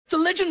The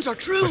legends are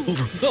true.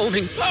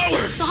 Overwhelming power!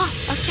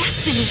 Sauce of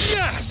destiny.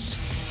 Yes!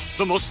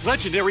 The most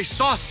legendary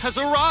sauce has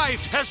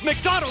arrived as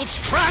McDonald's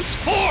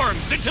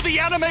transforms into the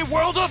anime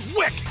world of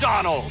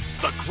WickDonald's.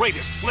 The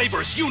greatest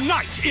flavors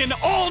unite in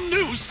all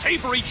new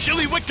savory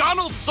chili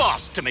McDonald's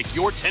sauce to make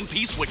your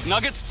 10-piece Wick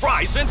Nuggets,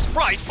 fries, and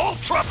Sprite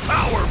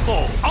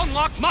ultra-powerful.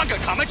 Unlock manga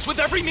comics with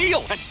every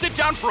meal and sit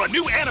down for a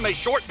new anime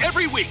short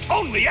every week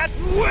only at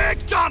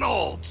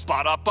WickDonald's.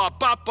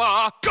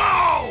 Ba-da-ba-ba-ba,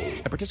 go!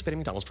 At participating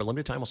McDonald's for a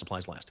limited time while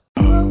supplies last.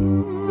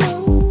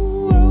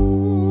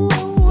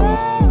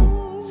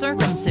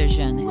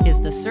 Circumcision is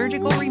the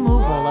surgical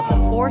removal of the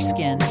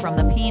foreskin from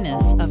the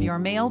penis of your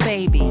male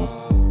baby.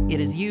 It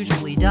is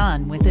usually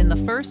done within the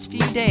first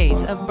few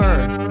days of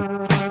birth.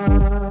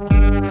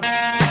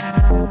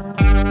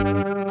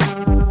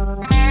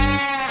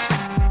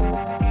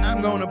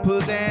 I'm gonna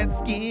put that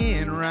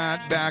skin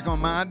right back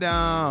on my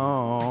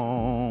dome.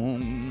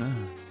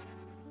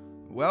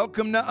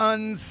 Welcome to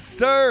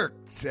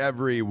Uncirced,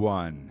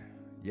 everyone.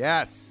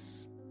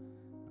 Yes,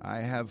 I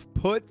have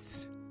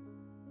put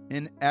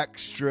an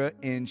extra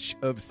inch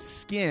of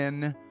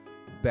skin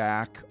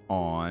back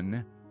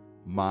on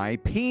my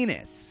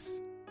penis.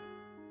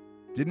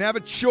 Didn't have a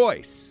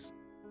choice.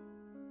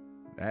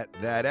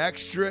 That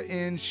extra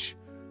inch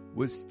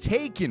was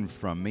taken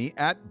from me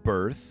at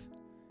birth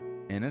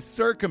in a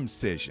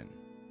circumcision.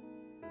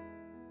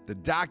 The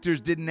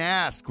doctors didn't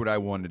ask what I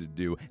wanted to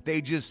do.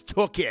 They just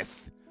took it.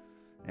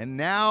 And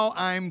now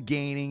I'm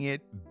gaining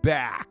it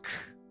back.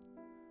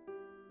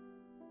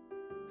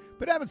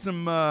 But having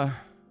some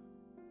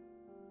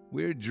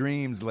weird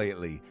dreams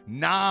lately.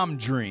 Nom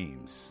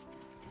dreams.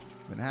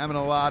 Been having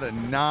a lot of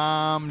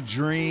nom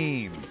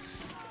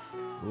dreams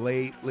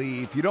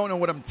lately. If you don't know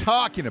what I'm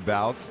talking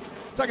about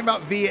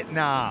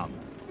Vietnam.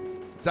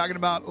 I'm talking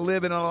about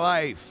living a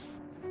life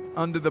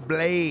under the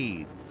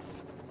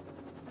blades.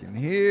 You can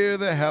hear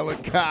the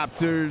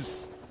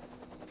helicopters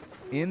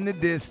in the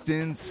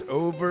distance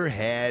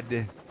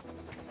overhead.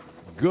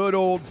 Good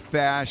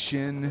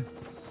old-fashioned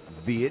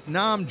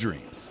Vietnam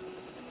dreams.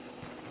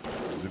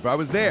 As if I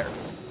was there.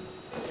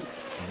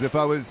 As if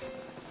I was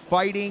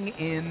fighting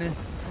in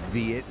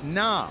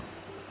Vietnam.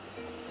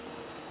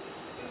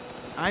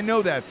 I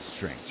know that's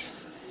strange.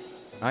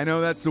 I know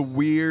that's a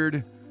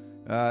weird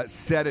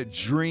set of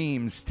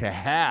dreams to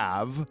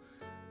have,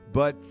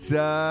 but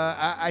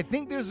I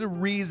think there's a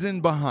reason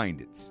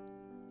behind it.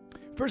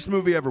 First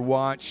movie I ever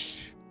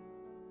watched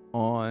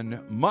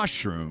on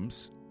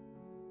mushrooms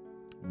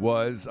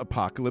was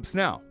Apocalypse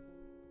Now.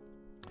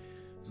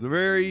 It was the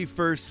very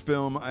first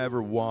film I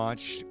ever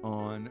watched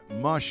on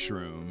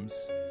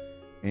mushrooms,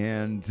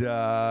 and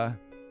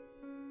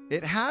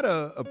it had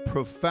a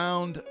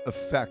profound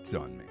effect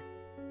on me.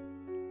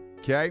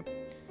 Okay?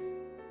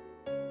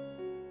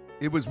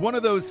 It was one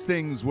of those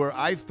things where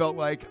I felt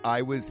like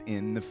I was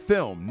in the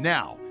film.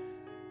 Now,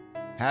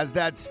 has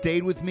that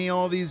stayed with me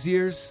all these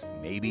years?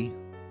 Maybe.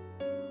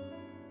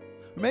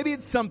 Or maybe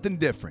it's something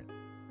different.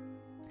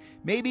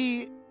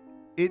 Maybe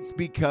it's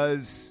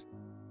because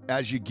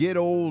as you get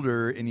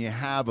older and you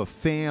have a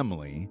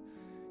family,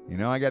 you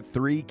know, I got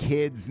 3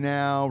 kids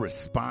now,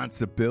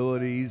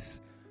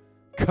 responsibilities,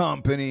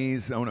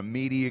 companies, own a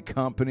media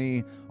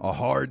company, a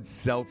hard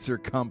seltzer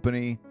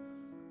company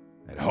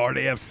at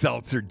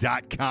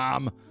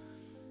hardafseltzer.com.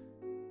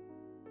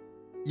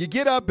 You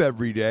get up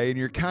every day and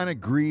you're kind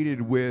of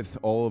greeted with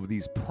all of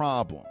these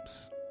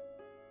problems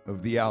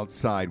of the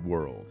outside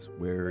world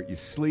where you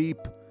sleep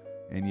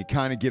and you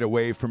kind of get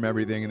away from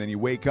everything, and then you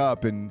wake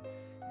up and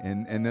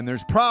then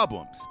there's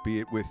problems, be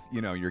it with,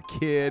 you know, your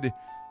kid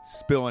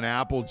spilling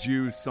apple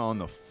juice on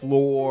the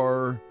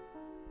floor,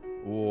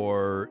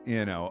 or,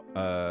 you know,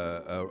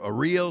 a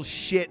real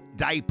shit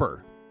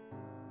diaper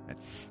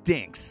that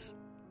stinks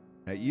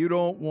that you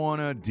don't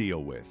want to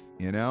deal with,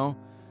 you know,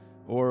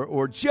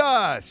 or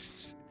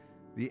just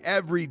the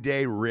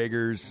everyday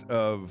rigors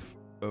of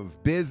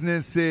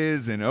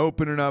businesses and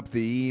opening up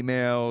the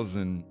emails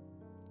and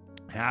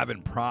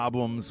having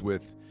problems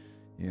with,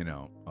 you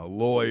know, a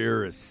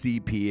lawyer, a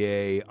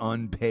CPA,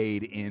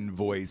 unpaid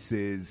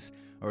invoices,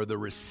 or the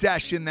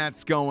recession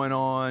that's going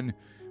on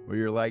where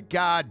you're like,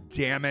 God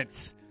damn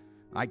it,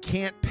 I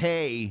can't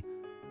pay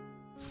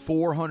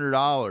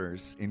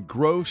 $400 in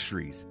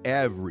groceries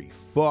every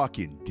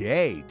fucking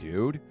day,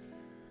 dude.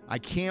 I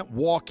can't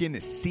walk into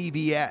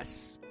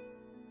CVS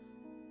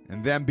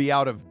and then be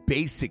out of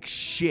basic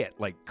shit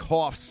like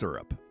cough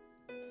syrup.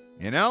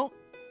 You know?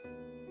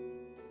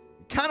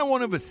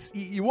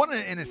 You want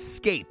an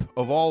escape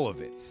of all of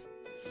it.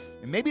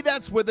 And maybe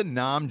that's where the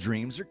nom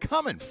dreams are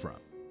coming from.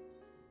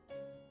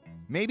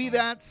 Maybe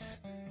that's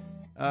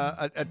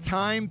a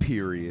time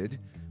period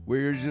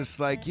where you're just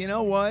like, you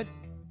know what?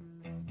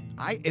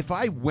 If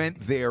I went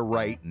there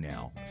right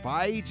now, if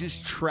I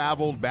just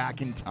traveled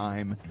back in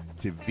time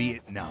to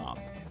Vietnam,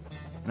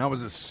 and I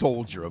was a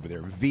soldier over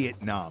there,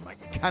 Vietnam, I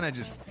could kind of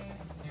just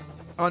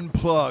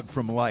unplug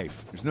from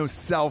life. There's no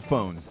cell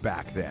phones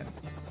back then.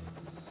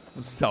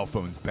 No cell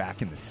phones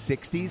back in the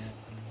 60s.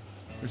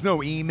 There's no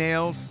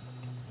emails.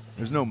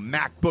 There's no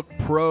MacBook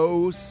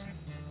Pros.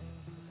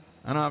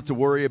 I don't have to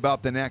worry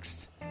about the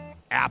next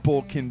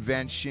Apple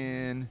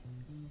convention,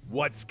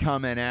 what's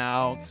coming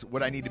out,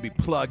 what I need to be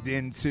plugged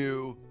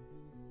into.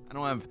 I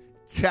don't have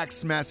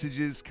text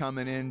messages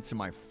coming into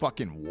my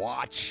fucking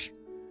watch.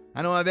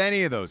 I don't have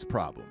any of those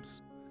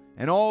problems.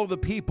 And all the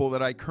people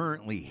that I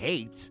currently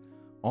hate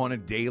on a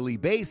daily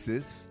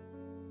basis,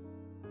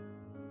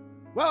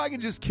 well, I can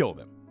just kill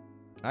them.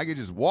 I could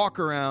just walk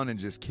around and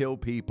just kill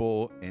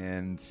people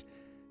and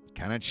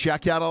kind of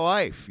check out of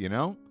life, you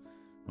know?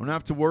 I don't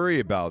have to worry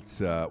about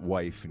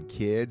wife and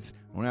kids.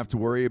 I don't have to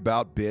worry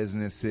about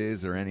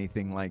businesses or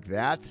anything like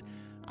that.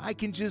 I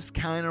can just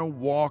kind of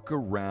walk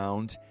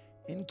around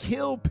and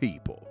kill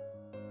people.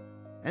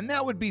 And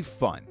that would be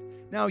fun.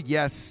 Now,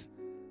 yes,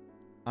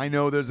 I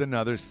know there's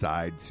another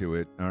side to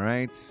it, all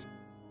right?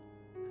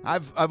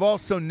 I've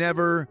also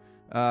never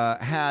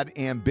had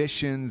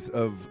ambitions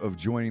of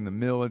joining the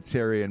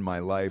military in my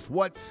life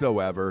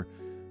whatsoever,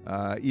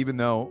 even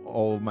though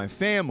all of my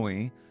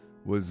family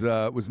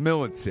was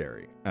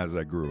military as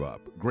I grew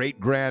up.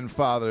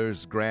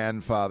 Great-grandfathers,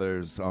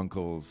 grandfathers,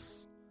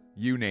 uncles,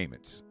 you name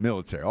it,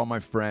 military. All my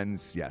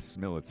friends, yes,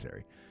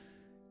 military.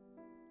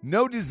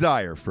 No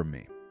desire from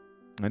me.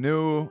 I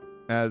knew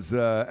as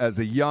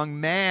a young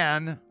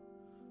man,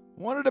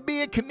 wanted to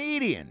be a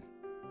comedian.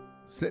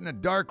 Sit in a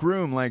dark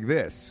room like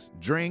this,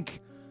 drink,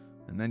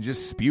 and then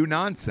just spew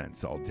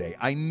nonsense all day.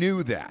 I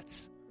knew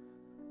that.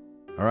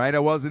 All right, I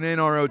wasn't in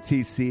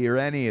ROTC or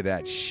any of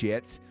that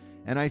shit.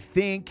 And I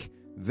think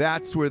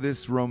that's where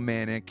this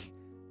romantic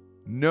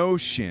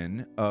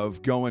notion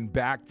of going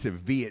back to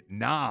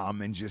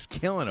Vietnam and just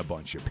killing a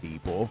bunch of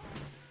people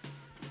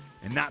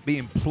and not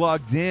being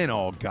plugged in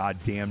all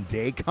goddamn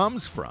day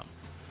comes from.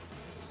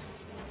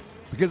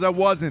 Because I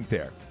wasn't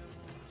there.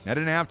 I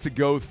didn't have to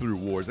go through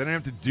wars. I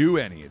didn't have to do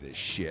any of this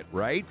shit,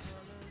 right?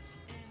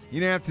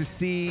 You didn't have to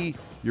see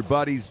your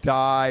buddies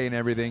die and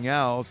everything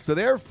else. So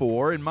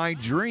therefore, in my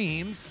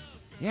dreams,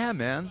 yeah,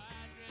 man,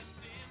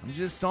 I'm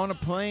just on a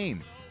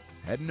plane,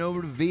 heading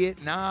over to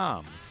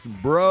Vietnam, some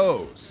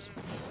bros.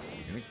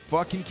 Gonna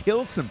fucking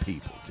kill some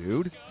people,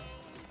 dude.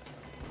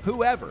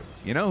 Whoever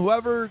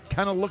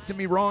kind of looked at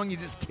me wrong, you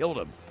just killed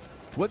him.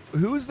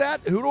 Who's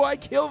that? Who do I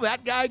kill?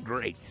 That guy?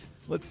 Great.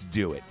 Let's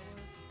do it.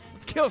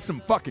 Let's kill some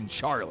fucking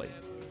Charlie,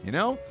 you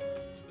know?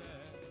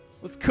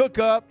 Let's cook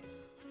up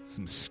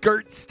some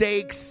skirt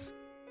steaks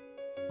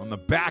on the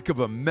back of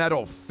a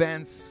metal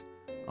fence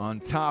on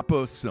top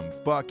of some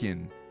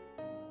fucking,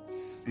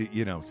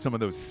 some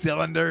of those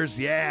cylinders.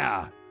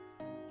 Yeah.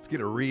 Let's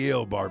get a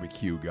real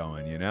barbecue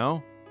going, you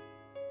know?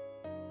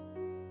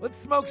 Let's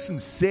smoke some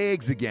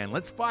cigs again.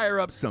 Let's fire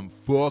up some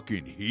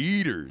fucking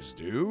heaters,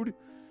 dude.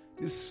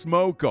 Just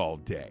smoke all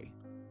day.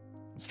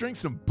 Let's drink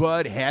some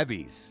Bud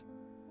Heavies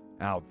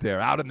out there,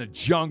 out in the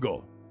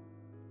jungle.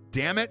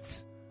 Damn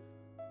it.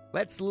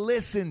 Let's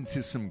listen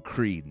to some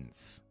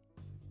Creedence.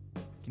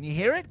 Can you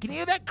hear it? Can you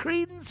hear that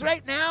Creedence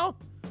right now?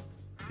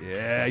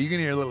 Yeah, you can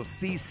hear a little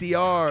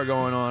CCR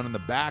going on in the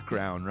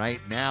background right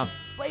now.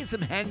 Let's play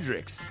some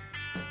Hendrix.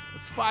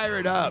 Let's fire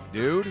it up,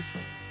 dude.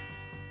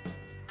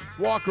 Let's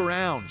walk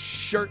around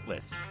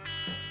shirtless.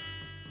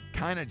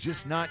 Kind of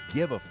just not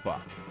give a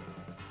fuck.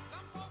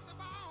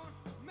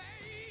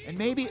 And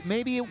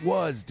maybe it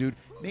was, dude.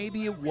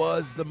 Maybe it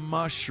was the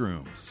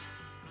mushrooms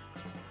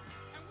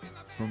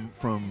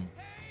from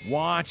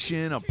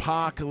watching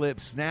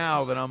Apocalypse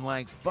Now that I'm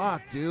like,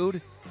 fuck,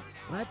 dude.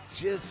 Let's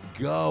just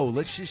go.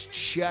 Let's just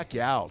check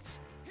out.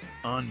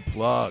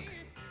 Unplug.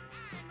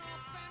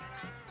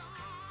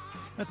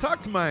 I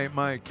talk to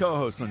my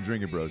co-host on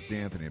Drinking Bros,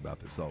 D'Anthony, about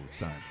this all the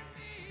time.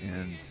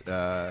 And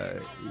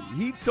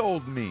he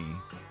told me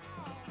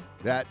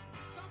that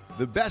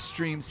the best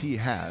dreams he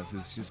has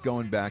is just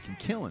going back and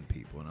killing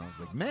people. And I was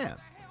like, man,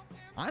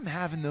 I'm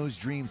having those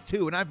dreams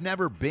too. And I've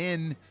never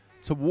been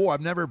to war.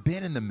 I've never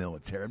been in the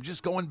military. I'm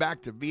just going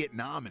back to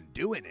Vietnam and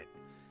doing it.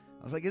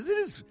 I was like, is it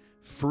as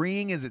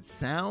freeing as it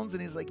sounds?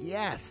 And he's like,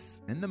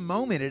 yes. In the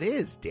moment it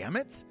is, damn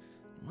it.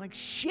 I'm like,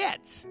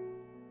 shit.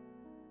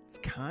 It's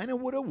kind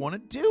of what I want to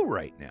do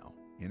right now,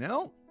 you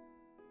know?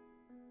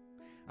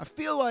 I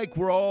feel like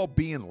we're all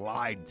being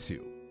lied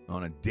to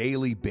on a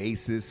daily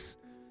basis.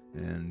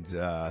 And,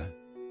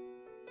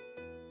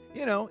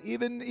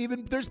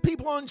 even there's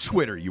people on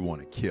Twitter you want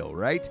to kill,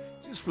 right?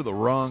 Just for the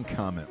wrong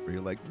comment where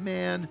you're like,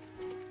 man,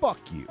 fuck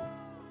you.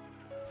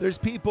 There's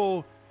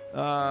people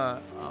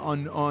on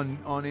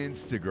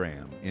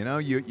Instagram, you know,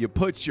 you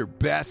put your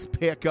best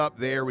pic up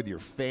there with your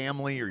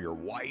family or your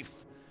wife,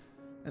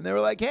 and they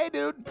were like, hey,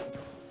 dude,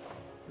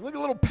 you look a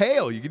little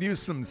pale. You could use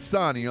some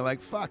sun. And you're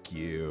like, fuck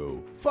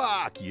you.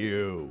 Fuck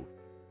you.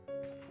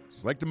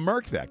 Just like to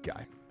murk that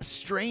guy. A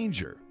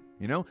stranger.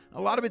 You know,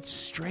 a lot of it's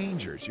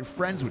strangers. Your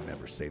friends would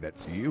never say that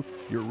to you.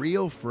 Your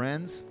real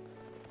friends,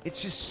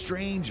 it's just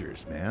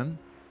strangers, man.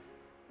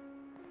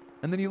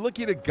 And then you look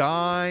at a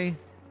guy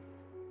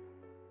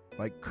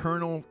like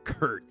Colonel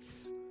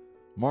Kurtz,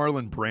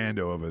 Marlon Brando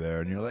over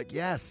there, and you're like,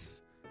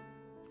 yes,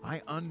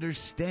 I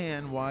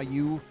understand why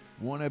you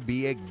want to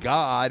be a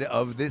god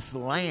of this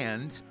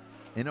land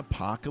in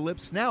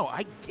Apocalypse Now.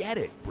 I get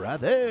it,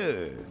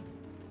 brother.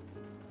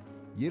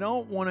 You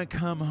don't want to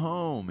come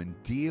home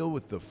and deal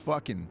with the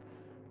fucking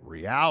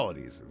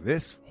realities of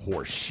this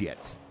horse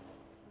shit.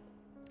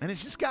 And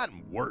it's just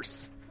gotten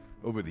worse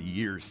over the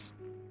years.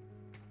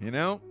 You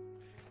know?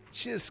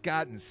 It's just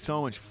gotten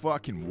so much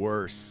fucking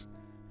worse.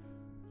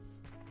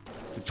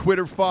 The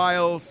Twitter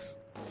files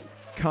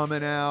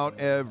coming out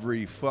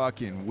every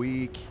fucking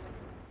week.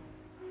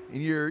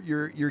 And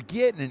you're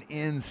getting an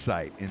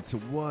insight into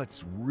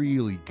what's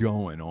really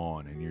going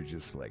on. And you're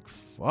just like,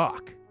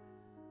 fuck.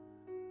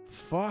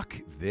 Fuck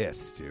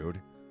this,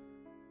 dude.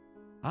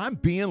 I'm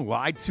being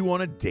lied to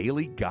on a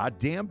daily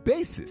goddamn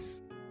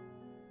basis.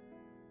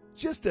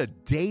 Just a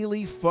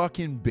daily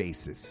fucking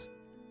basis.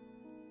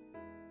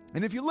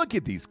 And if you look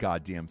at these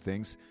goddamn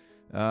things,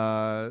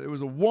 there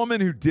was a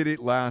woman who did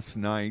it last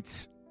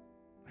night.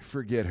 I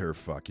forget her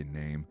fucking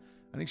name.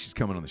 I think she's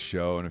coming on the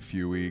show in a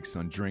few weeks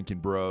on Drinking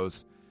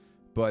Bros.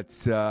 But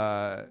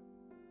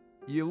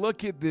you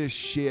look at this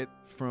shit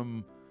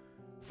from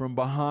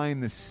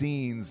behind the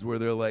scenes where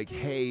they're like,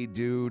 hey,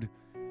 dude,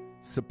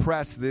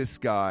 suppress this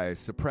guy,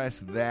 suppress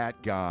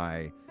that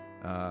guy.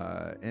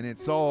 And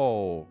it's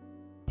all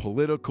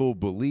political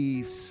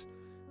beliefs.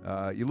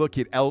 You look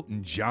at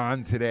Elton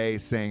John today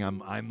saying,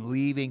 I'm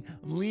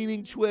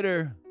leaving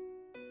Twitter.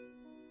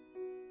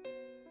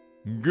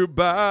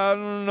 Goodbye,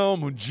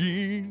 Norma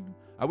Jean.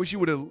 I wish you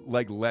would have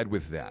led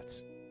with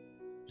that.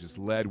 Just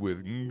led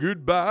with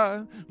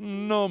goodbye,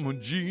 Norma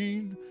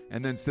Jean,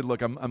 and then said,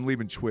 look, I'm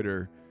leaving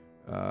Twitter,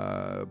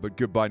 but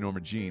goodbye, Norma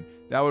Jean.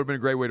 That would have been a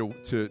great way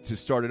to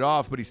start it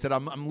off. But he said,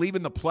 I'm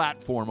leaving the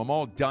platform. I'm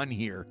all done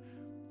here.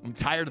 I'm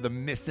tired of the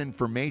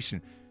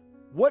misinformation.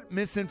 What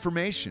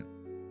misinformation?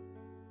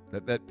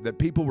 That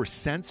people were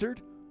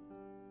censored?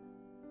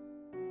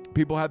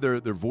 People had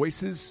their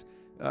voices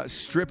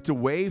stripped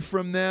away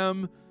from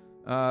them,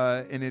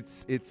 and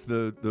it's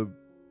the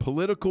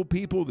political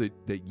people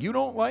that you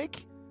don't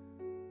like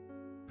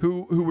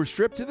who were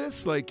stripped to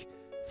this? Like,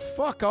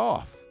 fuck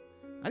off.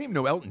 I didn't even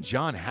know Elton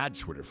John had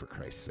Twitter, for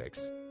Christ's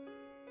sakes.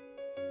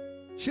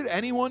 Should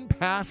anyone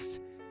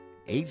past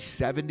age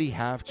 70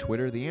 have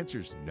Twitter? The answer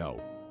is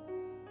no.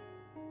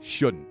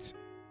 Shouldn't.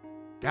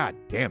 God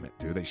damn it,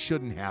 dude. They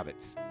shouldn't have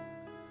it.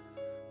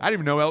 I didn't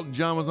even know Elton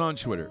John was on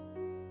Twitter.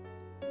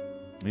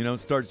 You know, it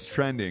starts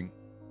trending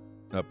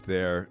up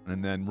there.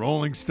 And then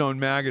Rolling Stone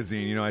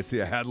magazine, you know, I see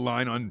a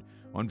headline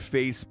on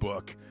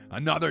Facebook.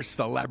 Another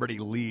celebrity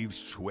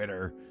leaves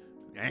Twitter.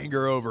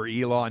 Anger over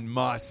Elon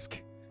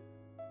Musk.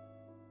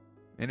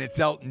 And it's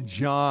Elton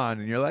John.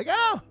 And you're like,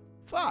 oh,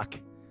 fuck.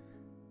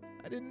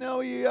 I didn't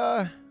know he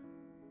had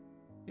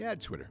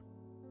Twitter.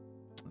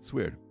 That's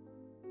weird.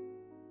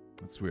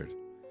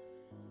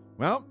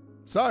 Well,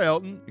 sorry,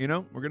 Elton. You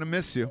know, we're going to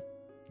miss you.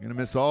 We're going to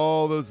miss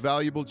all those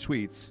valuable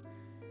tweets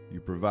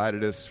you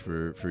provided us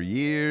for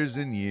years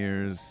and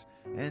years.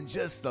 And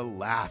just the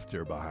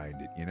laughter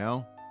behind it, you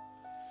know?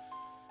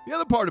 The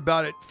other part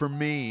about it for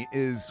me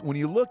is when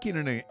you look at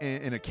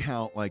an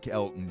account like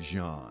Elton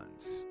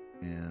John's,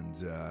 and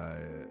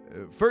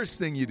first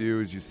thing you do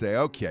is you say,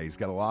 okay, he's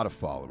got a lot of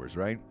followers,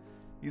 right?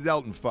 He's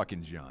Elton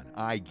fucking John.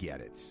 I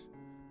get it.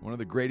 One of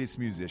the greatest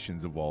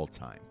musicians of all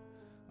time.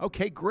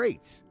 Okay,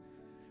 great.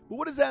 But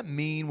what does that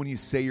mean when you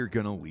say you're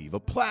going to leave a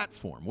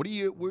platform? Where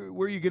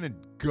are you going to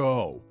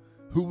go?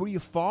 Who were you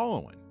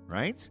following,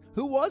 right?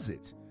 Who was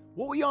it?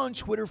 What were you on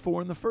Twitter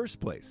for in the first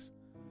place?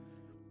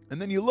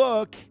 And then you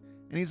look,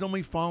 and he's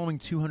only following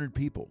 200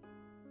 people.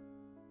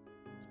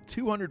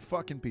 200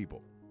 fucking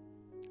people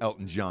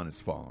Elton John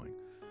is following.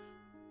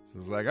 So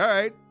it's like, all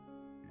right,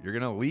 you're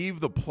going to leave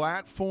the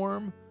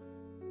platform,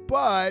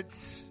 but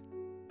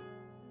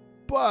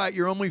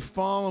you're only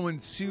following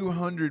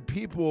 200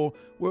 people.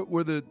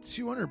 Were the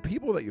 200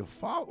 people that you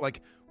follow,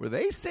 like, were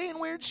they saying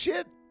weird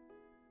shit?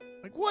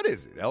 Like, what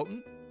is it,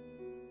 Elton?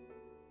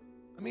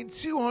 I mean,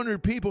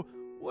 200 people.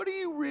 What are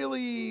you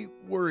really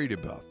worried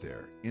about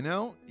there? You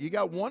know, you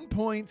got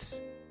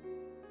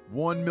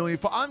 1.1 million.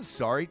 I'm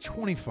sorry,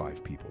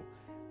 25 people.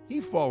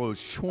 He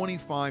follows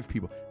 25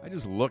 people. I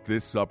just looked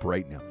this up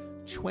right now.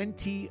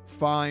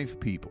 25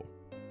 people.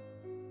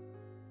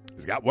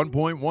 He's got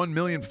 1.1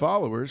 million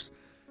followers.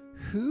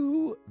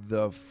 Who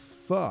the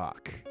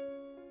fuck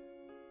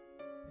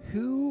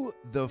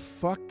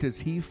does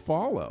he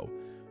follow?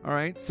 All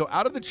right, so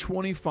out of the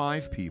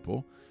 25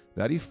 people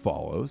that he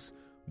follows,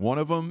 one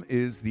of them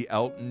is the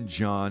Elton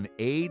John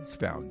AIDS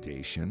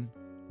Foundation,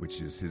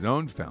 which is his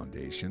own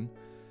foundation.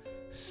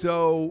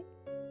 So,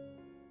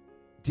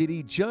 did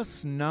he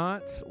just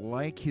not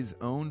like his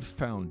own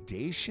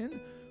foundation?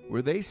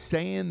 Were they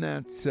saying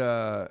that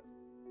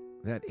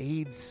that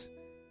AIDS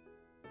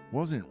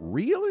wasn't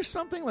real or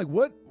something? Like,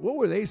 what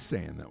were they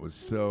saying that was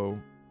so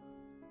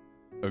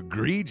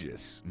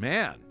egregious?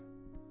 Man,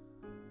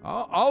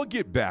 I'll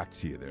get back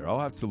to you there.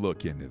 I'll have to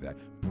look into that.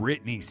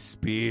 Britney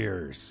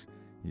Spears.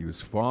 He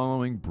was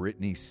following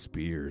Britney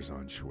Spears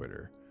on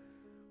Twitter.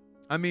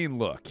 I mean,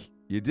 look,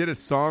 you did a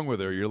song with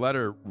her. You let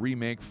her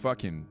remake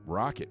fucking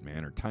Rocket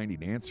Man or Tiny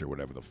Dancer,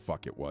 whatever the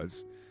fuck it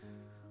was.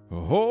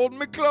 Hold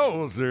me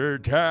closer,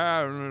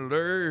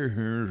 Tyler.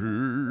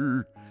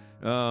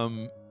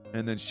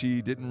 And then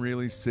she didn't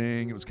really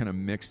sing. It was kind of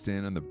mixed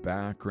in the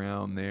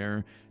background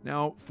there.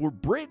 Now, for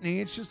Britney,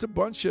 it's just a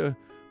bunch of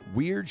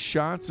weird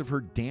shots of her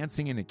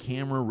dancing in a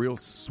camera, real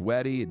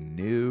sweaty and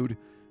nude.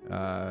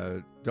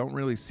 Don't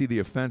really see the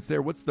offense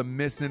there. What's the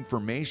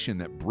misinformation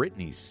that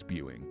Britney's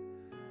spewing?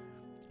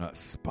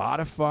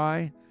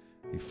 Spotify?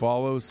 He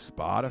follows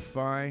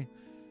Spotify?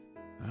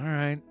 All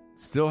right.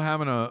 Still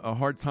having a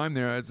hard time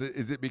there. Is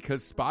it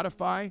because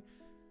Spotify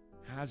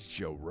has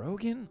Joe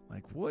Rogan?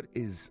 Like, what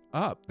is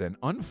up? Then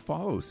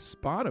unfollow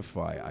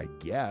Spotify, I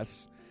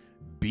guess.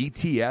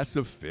 BTS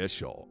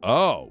official.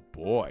 Oh,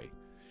 boy.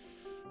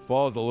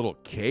 Follows a little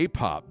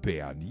K-pop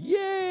band.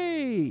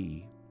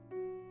 Yay!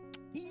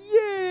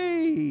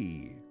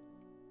 Yay!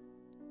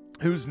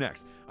 Who's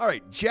next? All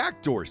right,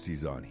 Jack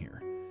Dorsey's on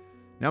here.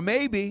 Now,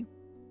 maybe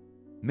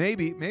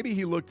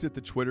he looked at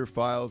the Twitter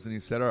files and he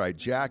said, all right,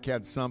 Jack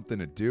had something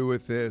to do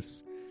with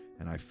this,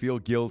 and I feel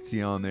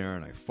guilty on there,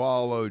 and I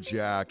follow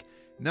Jack.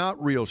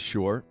 Not real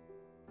sure,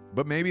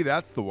 but maybe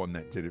that's the one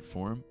that did it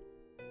for him.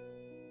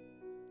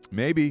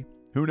 Maybe.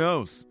 Who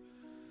knows?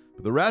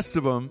 But the rest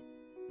of them,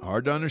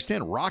 hard to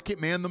understand. Rocket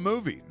Man the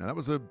movie. Now, that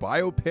was a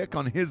biopic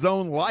on his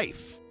own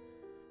life.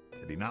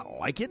 Did he not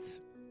like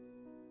it?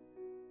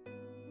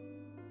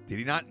 Did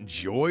he not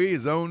enjoy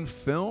his own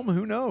film?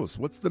 Who knows?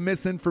 What's the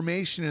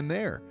misinformation in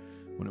there?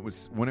 When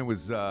it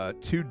was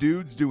two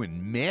dudes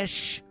doing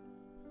mish?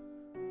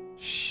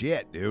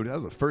 Shit, dude. That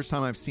was the first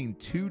time I've seen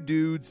two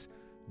dudes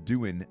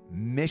doing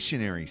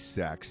missionary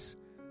sex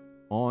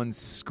on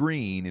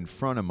screen in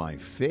front of my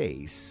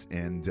face.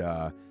 And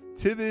to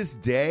this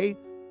day,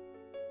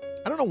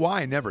 I don't know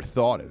why I never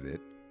thought of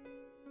it,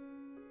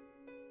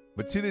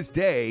 but to this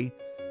day,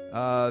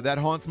 that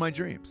haunts my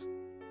dreams.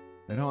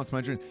 That haunts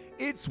my dreams.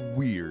 It's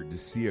weird to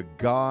see a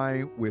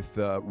guy with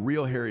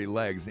real hairy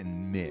legs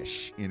in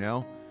mish, you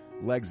know?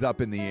 Legs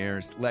up in the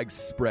air, legs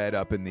spread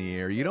up in the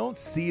air. You don't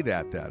see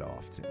that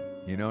often.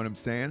 You know what I'm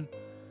saying?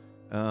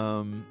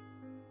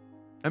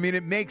 I mean,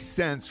 it makes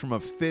sense from a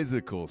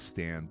physical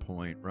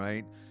standpoint,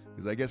 right?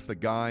 Because I guess the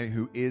guy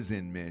who is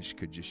in mish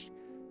could just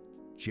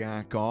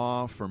jack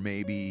off, or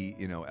maybe,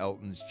 you know,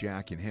 Elton's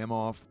jacking him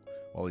off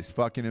while he's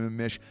fucking him in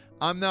mish.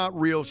 I'm not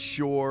real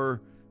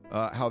sure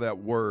how that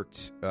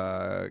worked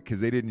because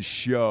they didn't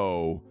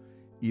show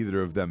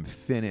either of them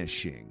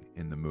finishing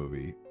in the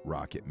movie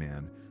Rocket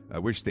Man. I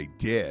wish they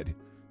did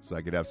so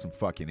I could have some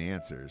fucking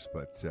answers,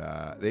 but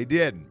they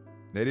didn't.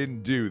 They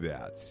didn't do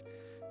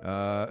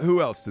that.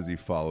 Who else does he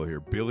follow here?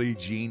 Billie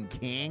Jean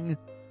King,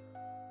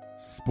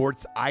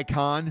 sports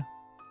icon.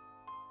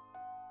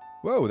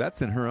 Whoa,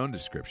 that's in her own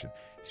description.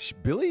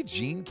 Billie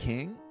Jean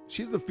King,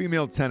 she's the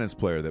female tennis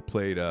player that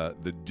played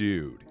the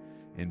dude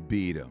and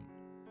beat him,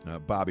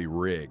 Bobby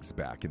Riggs,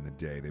 back in the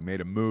day. They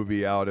made a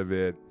movie out of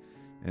it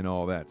and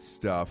all that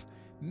stuff.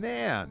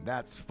 Man,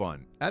 that's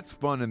fun. That's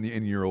fun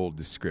in your old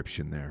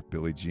description there,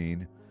 Billie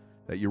Jean,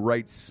 that you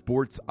write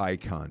sports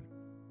icon.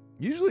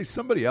 Usually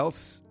somebody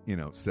else, you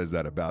know, says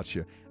that about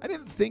you. I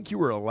didn't think you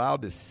were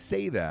allowed to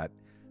say that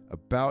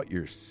about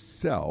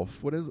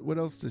yourself. What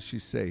else does she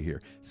say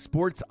here?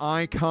 Sports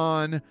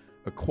icon,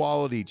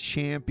 equality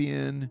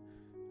champion,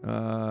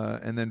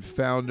 and then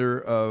founder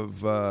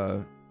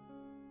of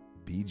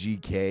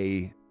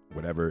BGK,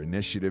 whatever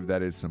initiative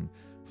that is, some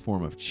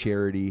form of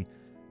charity.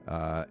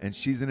 And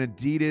she's an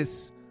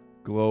Adidas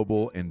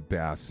global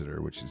ambassador,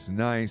 which is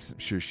nice. I'm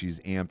sure she's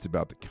amped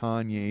about the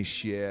Kanye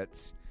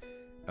shit.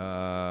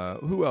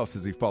 Who else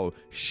does he follow?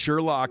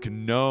 Sherlock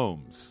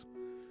Gnomes.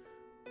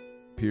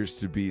 Appears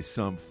to be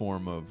some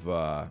form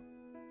of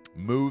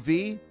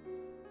movie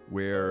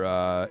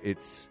where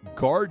it's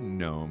garden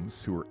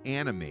gnomes who are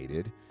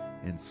animated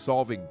and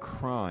solving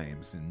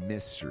crimes and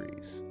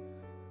mysteries.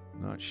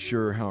 Not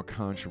sure how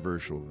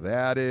controversial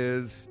that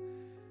is.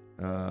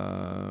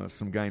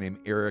 Some guy named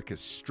Eric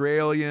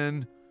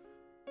Australian,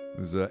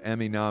 who's an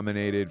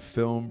Emmy-nominated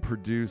film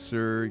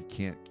producer. He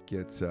can't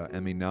get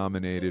Emmy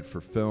nominated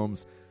for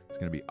films. It's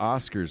going to be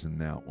Oscars in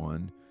that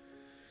one.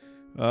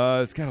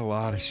 It's got a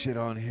lot of shit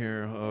on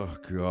here. Oh,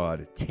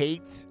 God.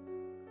 Tate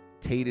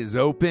is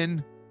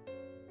open.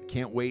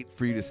 Can't wait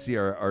for you to see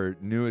our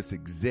newest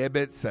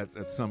exhibits.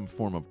 That's some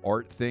form of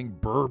art thing.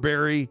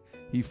 Burberry,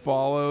 he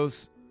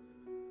follows.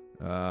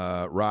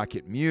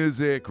 Rocket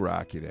Music,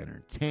 Rocket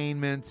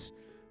Entertainment,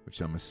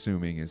 which I'm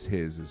assuming is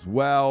his as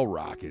well.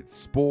 Rocket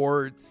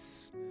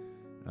Sports.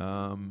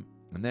 And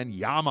then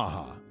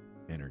Yamaha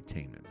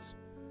Entertainment.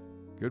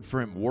 Good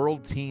for him.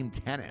 World Team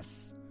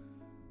Tennis.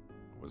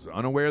 I was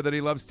unaware that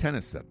he loves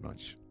tennis that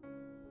much.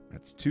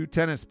 That's 2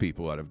 tennis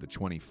people out of the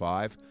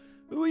 25.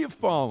 Who are you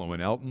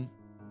following, Elton?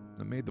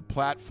 That made the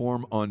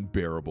platform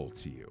unbearable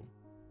to you.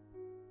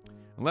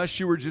 Unless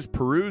you were just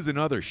perusing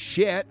other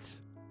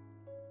shit.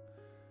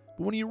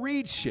 But when you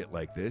read shit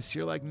like this,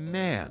 you're like,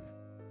 man,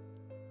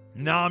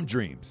 nom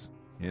dreams,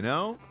 you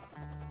know?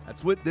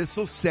 That's what this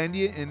will send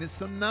you into,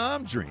 some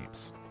nom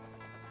dreams,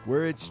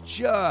 where it's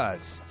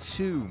just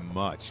too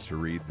much to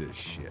read this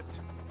shit.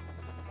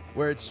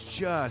 Where it's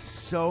just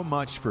so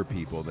much for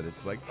people that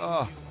it's like,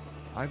 oh,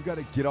 I've got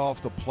to get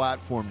off the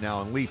platform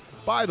now and leave.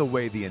 By the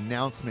way, the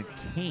announcement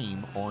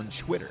came on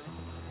Twitter.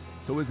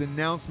 So his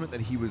announcement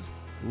that he was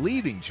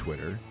leaving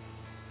Twitter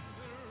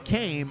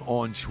came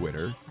on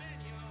Twitter.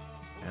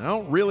 And I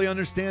don't really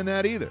understand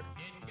that either.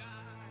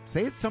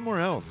 Say it somewhere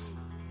else.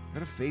 Go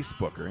to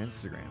Facebook or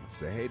Instagram and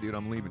say, hey, dude,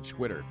 I'm leaving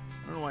Twitter.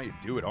 I don't know why you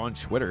do it on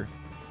Twitter.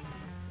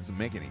 Doesn't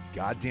make any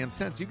goddamn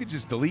sense. You could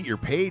just delete your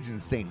page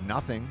and say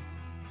nothing.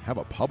 Have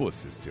a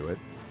publicist do it.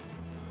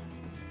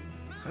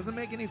 Doesn't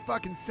make any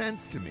fucking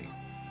sense to me.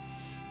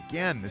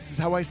 Again, this is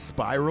how I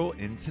spiral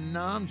into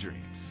nom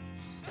dreams.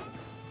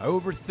 I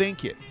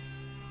overthink it.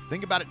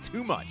 Think about it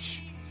too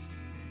much.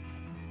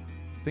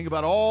 Think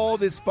about all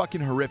this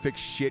fucking horrific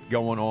shit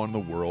going on in the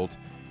world,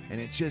 and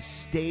it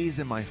just stays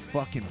in my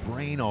fucking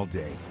brain all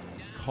day.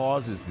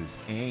 Causes this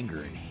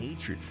anger and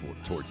hatred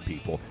towards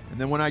people. And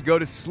then when I go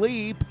to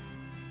sleep,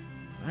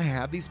 I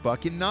have these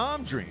fucking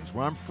nom dreams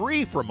where I'm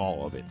free from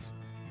all of it.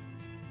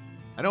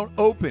 I don't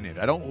open it.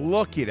 I don't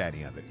look at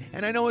any of it.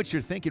 And I know what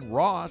you're thinking,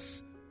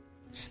 Ross.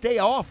 Stay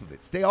off of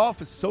it. Stay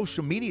off of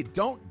social media.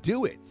 Don't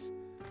do it.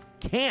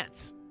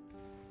 Can't.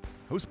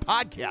 Host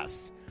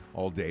podcasts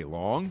all day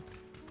long.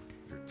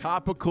 They're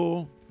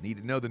topical. Need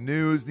to know the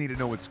news. Need to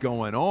know what's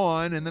going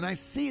on. And then I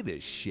see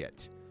this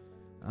shit.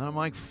 And I'm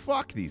like,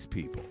 fuck these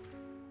people.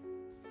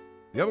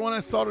 The other one I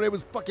saw today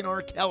was fucking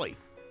R. Kelly.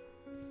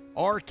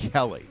 R.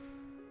 Kelly.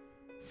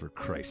 For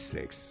Christ's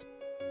sakes.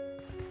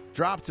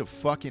 Dropped a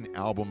fucking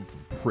album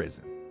from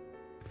prison.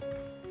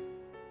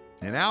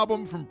 An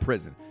album from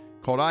prison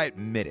called I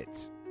Admit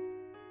It.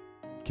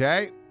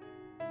 Okay?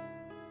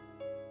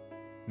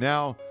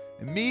 Now,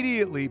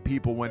 immediately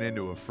people went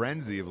into a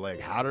frenzy of like,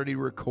 how did he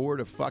record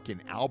a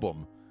fucking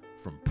album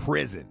from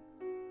prison?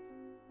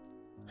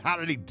 How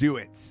did he do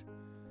it?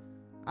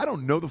 I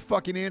don't know the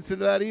fucking answer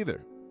to that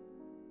either.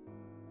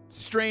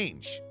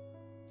 Strange.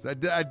 So I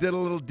did a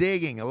little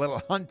digging, a little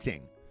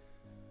hunting.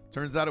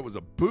 Turns out it was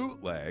a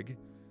bootleg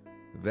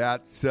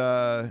that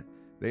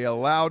they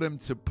allowed him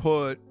to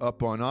put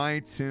up on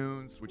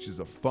iTunes, which is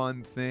a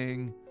fun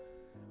thing.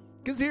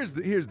 Because here's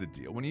the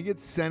deal: when you get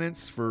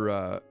sentenced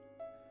for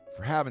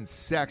having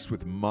sex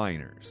with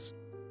minors,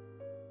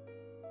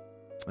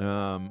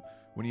 when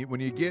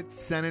you get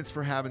sentenced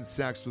for having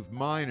sex with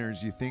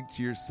minors, you think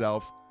to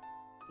yourself,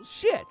 well,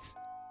 shit,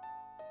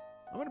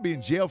 I'm going to be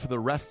in jail for the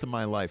rest of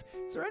my life.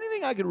 Is there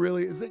anything I could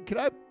really?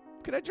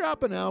 Could I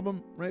drop an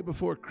album right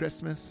before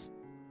Christmas?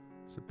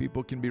 So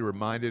people can be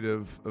reminded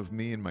of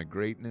me and my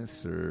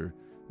greatness, or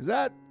is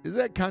that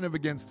kind of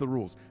against the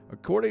rules?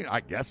 According to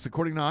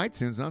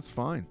iTunes, that's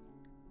fine.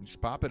 Just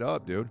pop it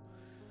up, dude.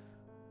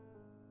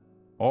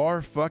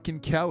 R. fucking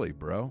Kelly,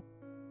 bro.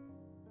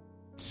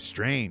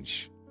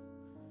 Strange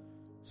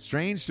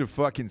to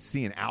fucking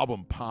see an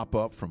album pop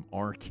up from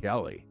R.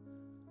 Kelly.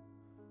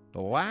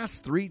 The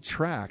last 3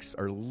 tracks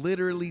are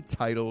literally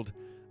titled,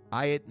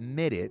 I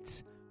Admit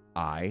It,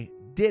 I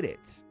Did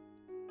It.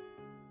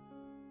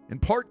 In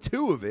part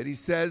 2 of it, he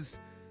says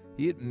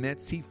he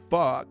admits he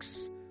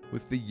fucks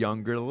with the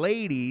younger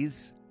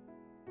ladies,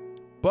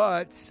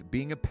 but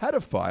being a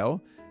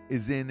pedophile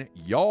is in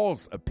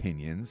y'all's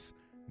opinions,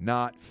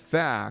 not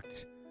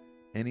fact,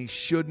 and he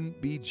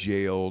shouldn't be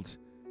jailed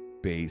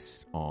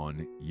based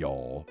on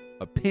y'all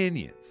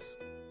opinions.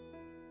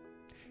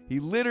 He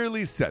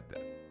literally said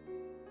that.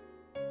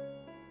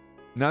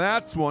 Now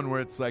that's one where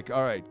it's like,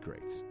 all right,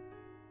 great.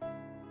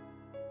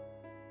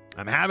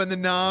 I'm having the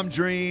nom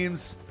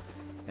dreams.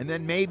 And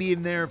then maybe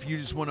in there, if you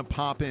just want to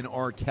pop in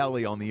R.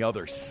 Kelly on the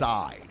other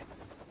side,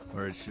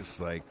 where it's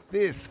just like,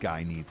 this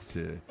guy needs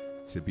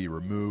to be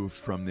removed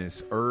from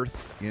this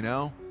earth, you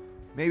know?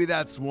 Maybe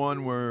that's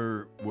one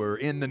where we're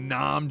in the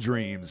nom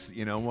dreams,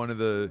 you know, one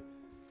of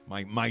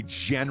my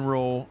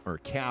general or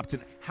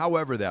captain,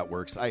 however that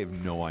works, I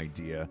have no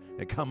idea.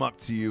 They come up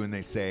to you and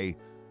they say,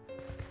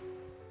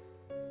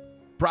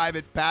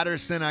 Private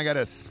Patterson, I got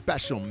a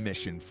special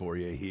mission for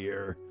you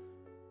here.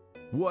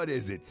 What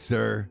is it,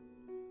 sir?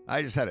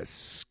 I just had a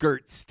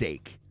skirt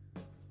steak,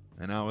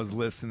 and I was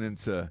listening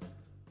to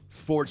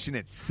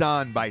Fortunate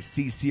Son by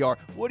CCR.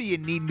 What do you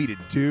need me to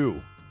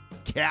do,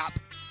 Cap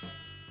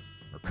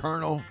or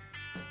Colonel?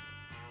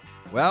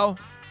 Well,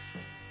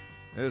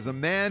 there's a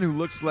man who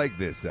looks like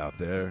this out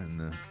there in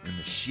the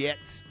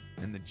shits,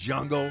 in the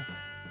jungle,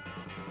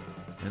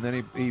 and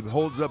then he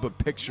holds up a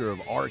picture of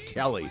R.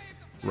 Kelly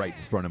right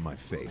in front of my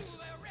face.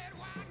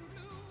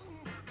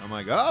 I'm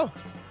like, oh,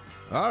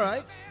 all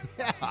right,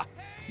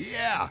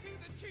 yeah.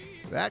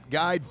 That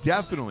guy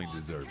definitely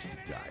deserves to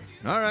die.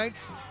 All right.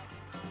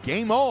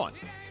 Game on.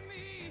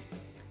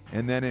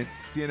 And then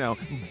it's, you know,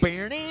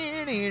 little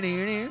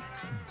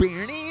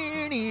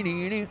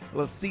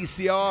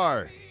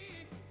CCR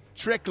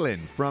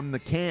trickling from the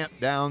camp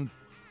down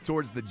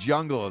towards the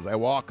jungle as I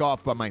walk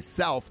off by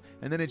myself.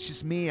 And then it's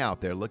just me out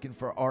there looking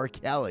for R.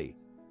 Kelly.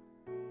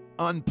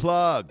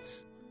 Unplugged.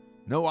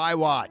 No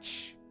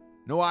iWatch.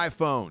 No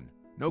iPhone.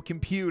 No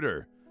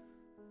computer.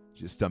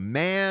 Just a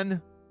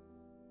man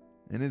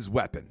and his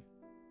weapon.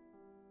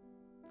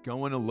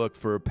 Going to look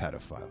for a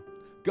pedophile.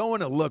 Going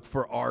to look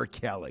for R.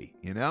 Kelly,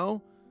 you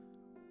know?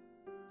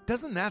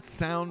 Doesn't that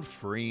sound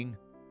freeing?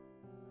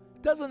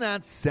 Doesn't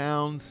that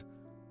sound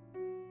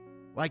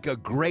like a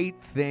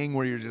great thing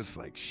where you're just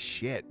like,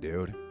 shit,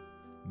 dude.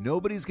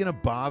 Nobody's going to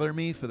bother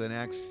me for the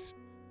next,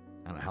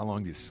 I don't know, how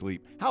long do you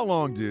sleep? How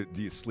long do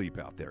you sleep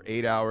out there?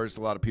 8 hours?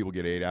 A lot of people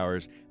get 8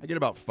 hours. I get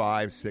about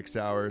 5, 6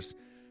 hours.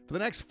 For the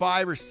next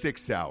 5 or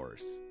 6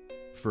 hours,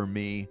 for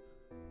me,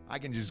 I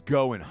can just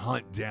go and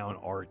hunt down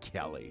R.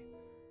 Kelly.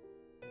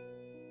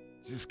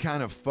 Just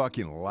kind of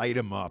fucking light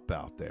him up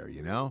out there,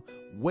 you know?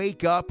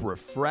 Wake up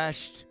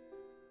refreshed,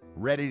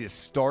 ready to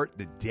start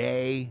the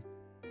day.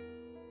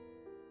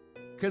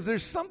 Because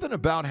there's something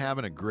about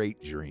having a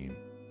great dream.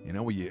 You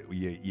know,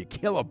 you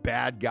kill a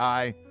bad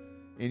guy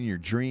in your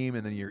dream,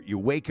 and then you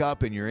wake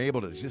up and you're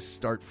able to just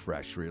start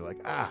fresh, where you're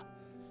like, all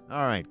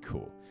right,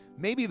 cool.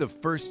 Maybe the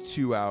first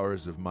 2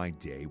 hours of my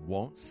day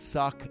won't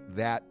suck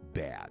that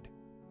bad,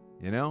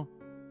 you know?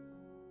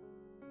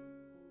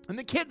 And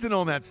the kids and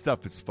all that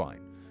stuff is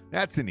fine.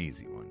 That's an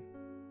easy one.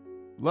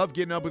 Love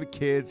getting up with the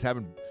kids,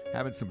 having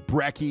some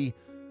brekkie,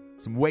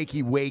 some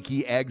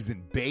wakey, eggs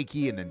and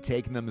bakey, and then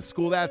taking them to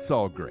school. That's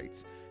all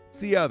great. It's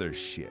the other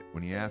shit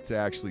when you have to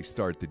actually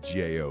start the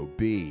job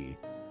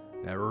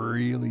that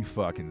really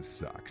fucking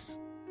sucks.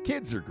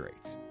 Kids are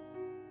great.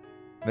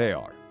 They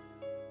are.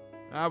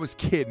 I was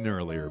kidding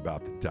earlier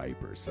about the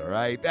diapers, all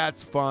right?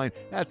 That's fine.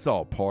 That's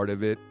all part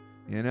of it.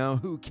 You know,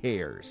 who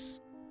cares?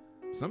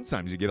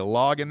 Sometimes you get a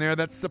log in there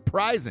that's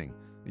surprising.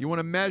 You want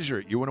to measure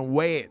it. You want to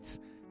weigh it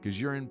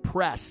because you're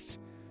impressed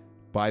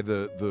by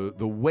the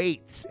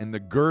weight and the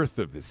girth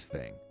of this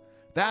thing.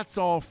 That's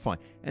all fine.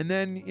 And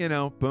then, you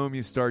know, boom,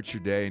 you start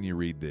your day and you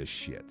read this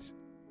shit.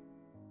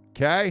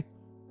 Okay?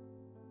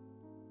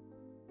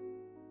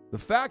 The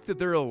fact that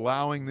they're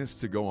allowing this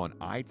to go on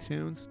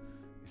iTunes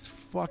is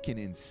fucking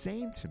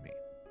insane to me.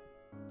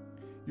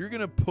 You're going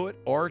to put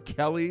R.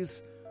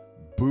 Kelly's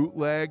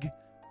bootleg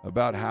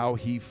about how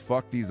he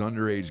fucked these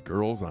underage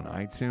girls on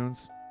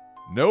iTunes?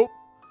 Nope.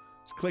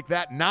 Just click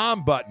that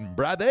nom button,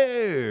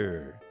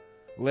 brother.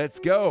 Let's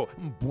go.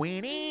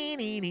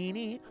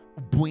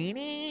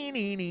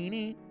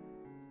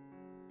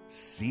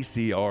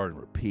 CCR and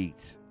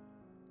repeat.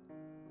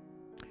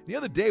 The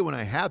other day when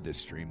I had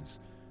this dream,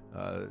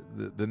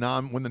 when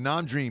the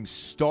Nom Dream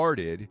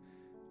started,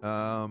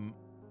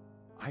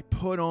 I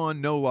put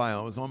on, no lie, I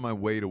was on my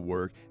way to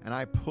work, and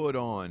I put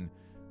on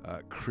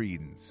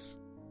Creedence.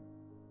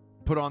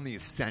 Put on the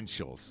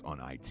Essentials on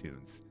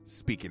iTunes.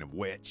 Speaking of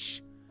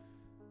which,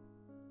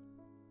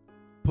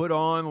 put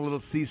on a little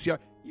CCR.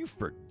 You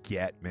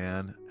forget,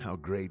 man, how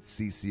great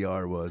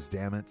CCR was,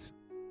 damn it.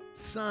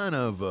 Son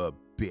of a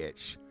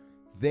bitch.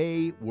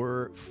 They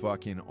were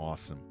fucking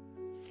awesome.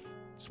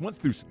 Just went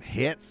through some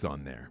hits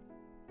on there.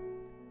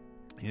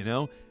 You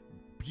know?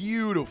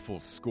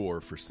 Beautiful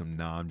score for some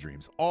Nom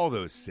Dreams. All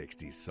those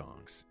 60s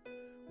songs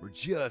were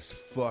just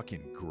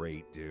fucking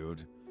great,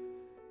 dude.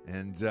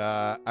 And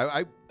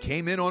I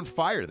came in on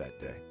fire that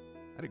day.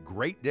 I had a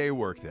great day of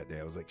work that day.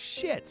 I was like,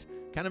 shit.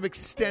 Kind of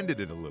extended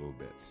it a little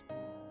bit.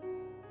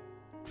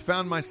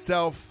 Found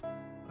myself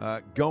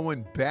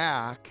going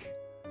back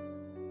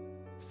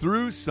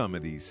through some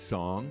of these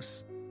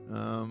songs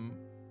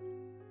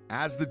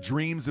as the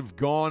dreams have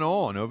gone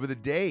on over the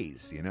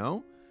days, you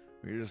know?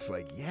 We're just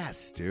like,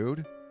 yes,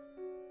 dude.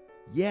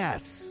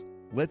 Yes.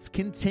 Let's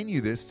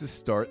continue this to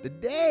start the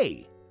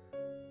day.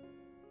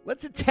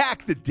 Let's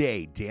attack the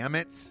day, damn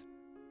it.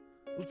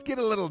 Let's get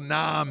a little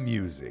Nom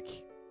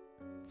music.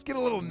 Let's get a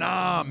little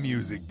Nom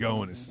music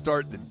going to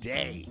start the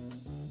day.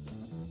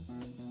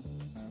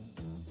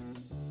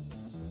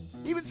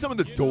 Even some of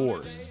the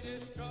Doors.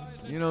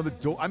 You know, the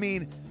Doors. I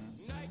mean,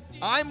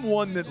 I'm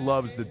one that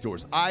loves the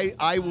Doors.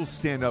 I will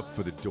stand up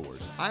for the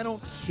Doors. I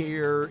don't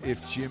care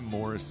if Jim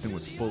Morrison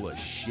was full of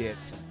shit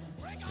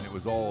and it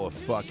was all a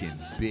fucking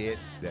bit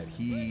that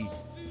he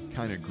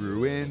kind of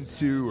grew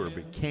into or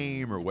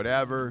became or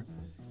whatever.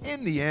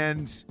 In the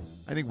end,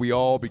 I think we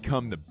all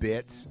become the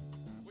bit.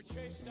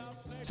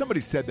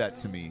 Somebody said that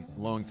to me a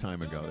long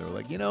time ago. They were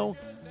like, you know,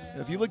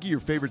 if you look at your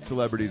favorite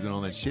celebrities and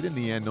all that shit, in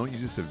the end, don't you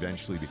just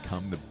eventually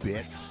become the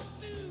bit?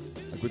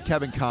 Like with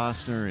Kevin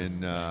Costner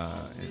in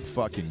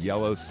fucking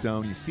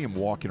Yellowstone, you see him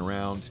walking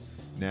around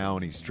now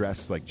and he's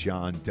dressed like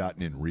John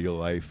Dutton in real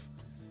life,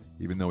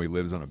 even though he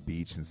lives on a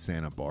beach in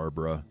Santa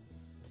Barbara.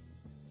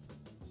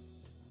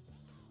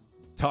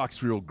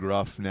 Talks real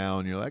gruff now,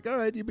 and you're like, all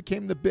right, you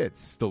became the bit.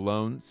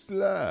 Stallone,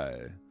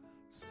 Sly.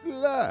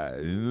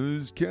 It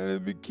just kind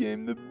of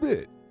became the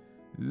bit.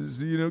 It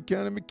just, you know,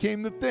 kind of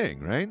became the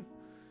thing, right?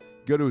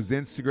 Go to his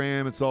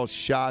Instagram, it's all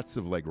shots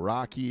of like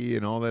Rocky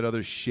and all that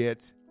other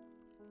shit.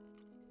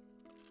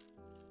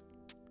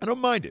 I don't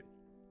mind it.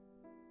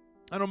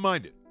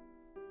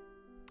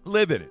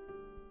 Live in it.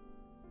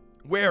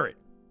 Wear it.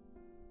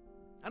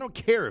 I don't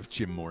care if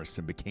Jim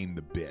Morrison became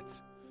the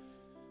bit.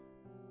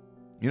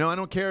 You know, I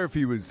don't care if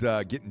he was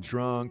getting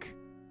drunk,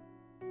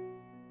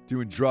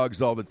 doing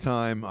drugs all the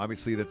time.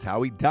 Obviously, that's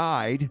how he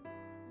died,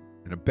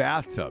 in a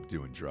bathtub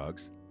doing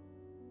drugs.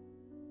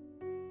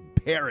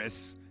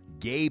 Paris,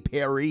 gay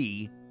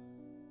Paris.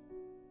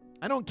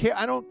 I don't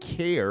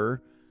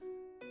care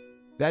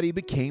that he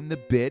became the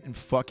bit and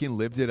fucking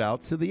lived it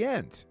out to the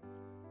end.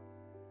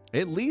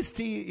 At least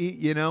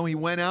he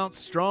went out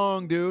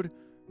strong, dude.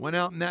 Went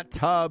out in that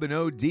tub and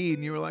OD'd,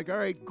 and you were like, all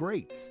right,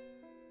 great.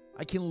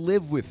 I can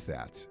live with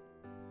that.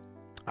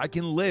 I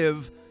can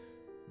live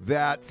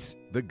that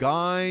the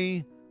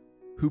guy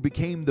who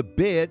became the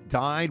bit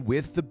died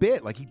with the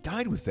bit. Like, he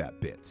died with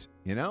that bit,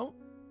 you know?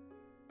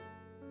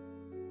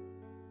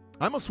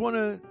 I almost want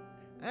to,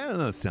 I don't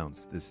know,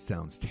 this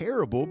sounds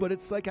terrible, but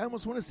it's like I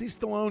almost want to see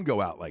Stallone go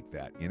out like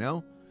that, you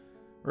know?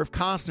 Or if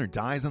Costner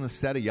dies on the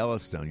set of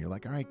Yellowstone, you're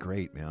like, all right,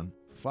 great, man.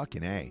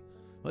 Fucking A.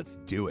 Let's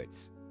do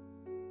it.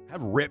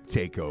 Have Rip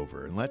take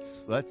over, and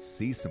let's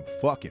see some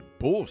fucking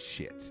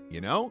bullshit, you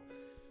know?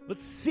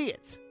 Let's see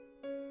it.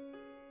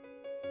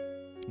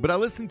 But I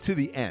listened to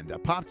the end. I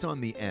popped on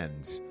the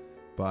end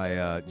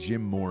by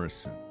Jim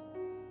Morrison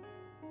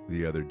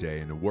the other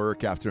day into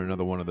work after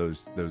another one of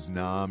those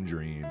Nam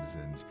dreams.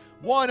 And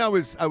one, I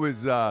was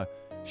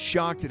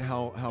shocked at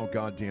how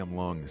goddamn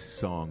long this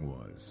song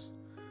was.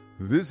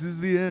 This is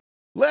the end.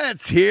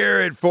 Let's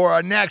hear it for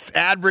our next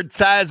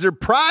advertiser,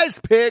 Prize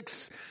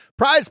Picks.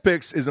 Prize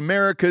Picks is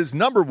America's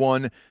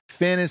 #1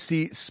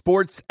 fantasy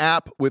sports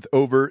app with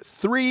over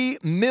 3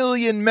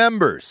 million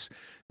members.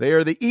 They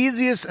are the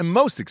easiest and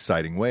most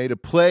exciting way to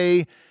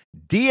play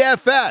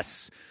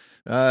DFS.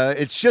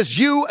 It's just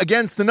you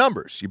against the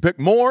numbers. You pick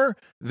more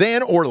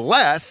than or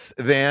less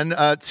than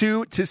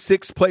 2 to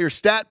 6 player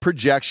stat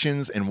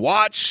projections and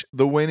watch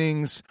the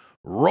winnings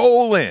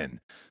roll in.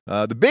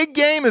 The big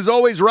game is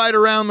always right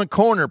around the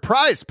corner.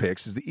 Prize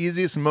Picks is the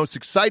easiest and most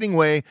exciting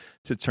way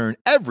to turn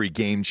every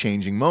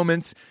game-changing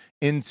moments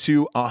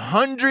into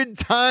 100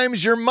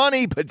 times your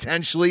money,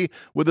 potentially,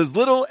 with as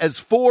little as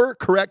 4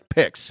 correct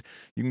picks.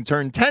 You can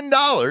turn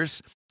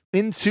 $10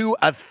 into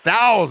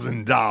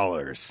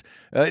 $1,000.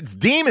 It's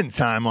demon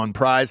time on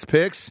Prize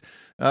Picks.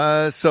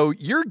 So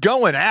you're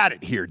going at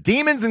it here.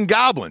 Demons and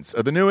Goblins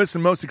are the newest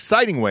and most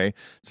exciting way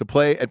to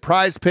play at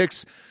Prize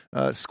Picks.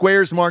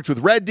 Squares marked with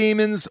red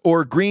demons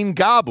or green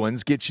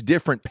goblins get you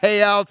different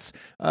payouts.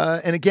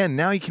 And again,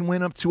 now you can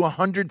win up to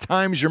 100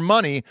 times your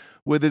money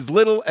with as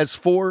little as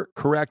 4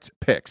 correct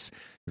picks.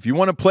 If you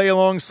want to play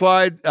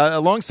alongside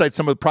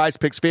some of the Prize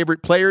Picks'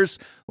 favorite players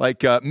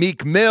like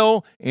Meek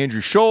Mill,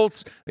 Andrew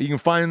Schultz, you can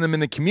find them in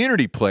the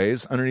community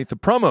plays underneath the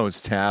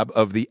promos tab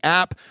of the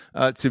app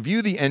to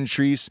view the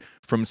entries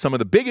from some of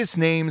the biggest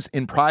names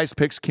in Prize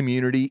Picks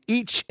community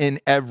each and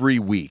every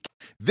week.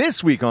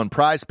 This week on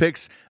Prize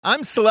Picks,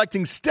 I'm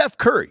selecting Steph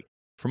Curry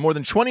for more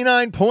than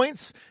 29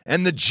 points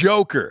and the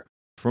Joker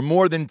for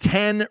more than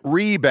 10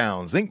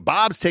 rebounds. I think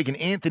Bob's taking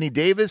Anthony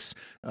Davis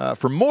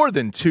for more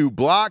than 2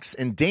 blocks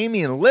and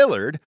Damian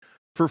Lillard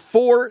for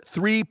 4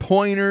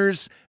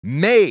 3-pointers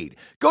made.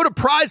 Go to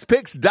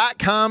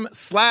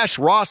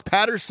prizepicks.com/Ross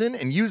Patterson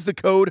and use the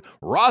code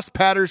Ross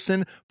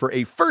Patterson for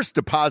a first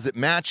deposit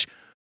match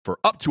for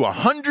up to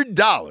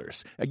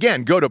 $100.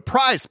 Again, go to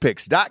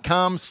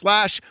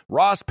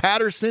prizepicks.com/Ross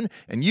Patterson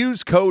and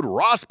use code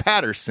Ross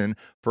Patterson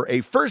for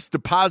a first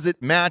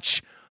deposit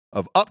match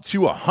of up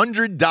to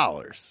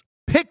 $100.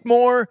 Pick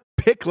more,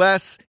 pick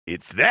less.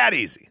 It's that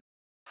easy.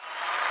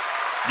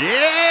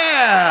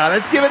 Yeah,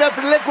 let's give it up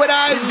for Liquid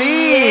IV.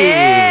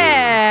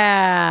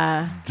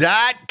 Yeah.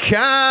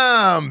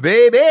 .com,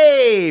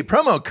 baby.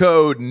 Promo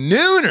code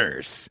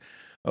Nooners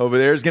over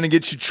there is going to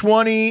get you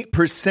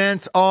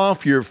 20%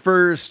 off your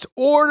first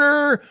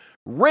order.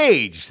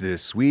 Rage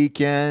this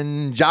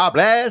weekend.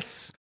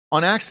 Jobless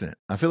on accident.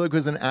 I feel like it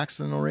was an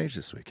accidental rage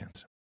this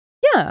weekend.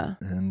 Yeah.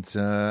 And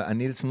I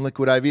needed some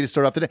Liquid IV to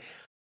start off the day.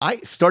 I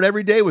start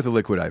every day with a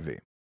Liquid IV.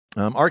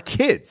 Our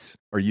kids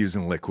are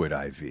using Liquid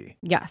IV.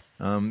 Yes.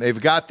 They've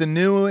got the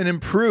new and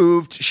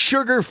improved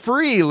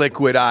sugar-free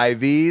Liquid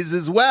IVs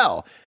as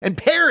well. And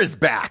Pear is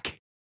back.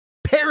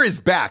 Pear is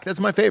back. That's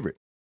my favorite.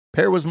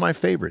 Pear was my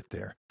favorite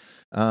there.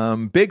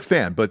 Big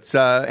fan. But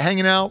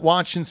hanging out,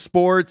 watching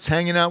sports,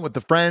 hanging out with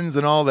the friends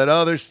and all that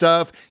other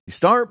stuff. You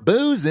start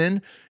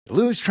boozing, you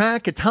lose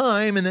track of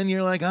time, and then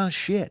you're like, oh,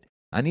 shit.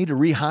 I need to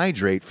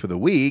rehydrate for the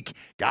week.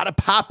 Got to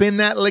pop in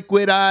that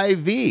Liquid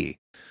IV.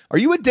 Are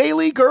you a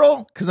daily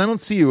girl? Because I don't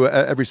see you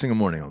every single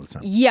morning all the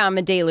time. Yeah, I'm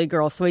a daily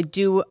girl. So I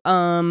do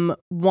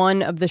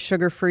one of the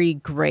sugar-free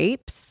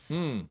grapes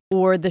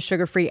or the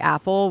sugar-free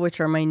apple, which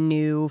are my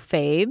new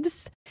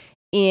faves,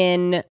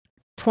 in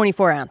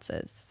 24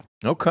 ounces.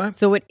 Okay.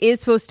 So it is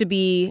supposed to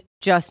be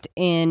just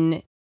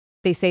in,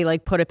 they say,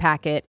 like, put a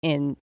packet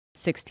in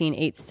 8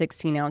 to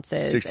 16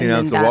 ounces. 16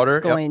 ounces of water.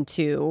 That's going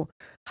to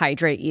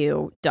hydrate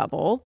you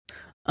double.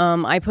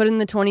 I put in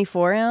the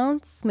 24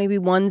 ounce, maybe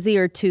onesie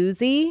or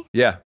twosie.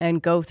 Yeah.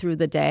 And go through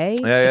the day.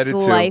 Yeah, it's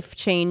life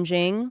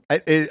changing.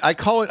 I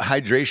call it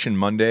Hydration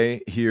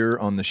Monday here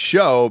on the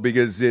show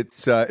because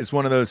it's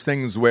one of those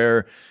things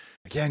where,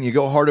 again, you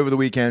go hard over the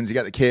weekends, you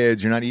got the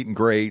kids, you're not eating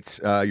great,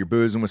 you're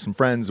boozing with some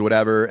friends or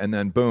whatever, and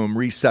then boom,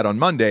 reset on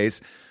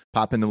Mondays,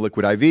 pop in the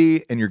Liquid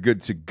IV, and you're good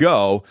to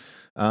go.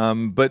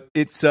 But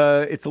it's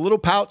a little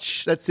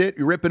pouch. That's it.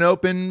 You rip it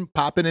open,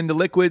 pop it into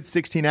liquid,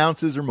 16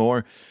 ounces or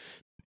more.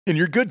 And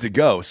you're good to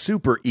go.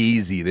 Super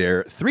easy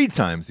there. 3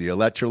 times the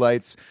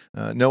electrolytes,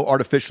 no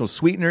artificial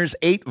sweeteners,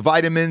 8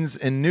 vitamins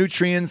and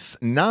nutrients,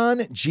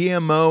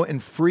 non-GMO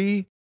and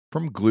free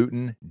from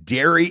gluten,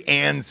 dairy,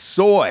 and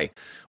soy.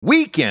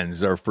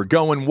 Weekends are for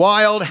going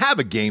wild. Have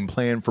a game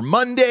plan for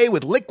Monday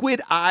with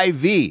Liquid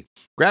IV.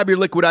 Grab your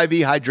Liquid IV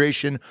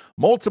hydration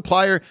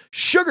multiplier,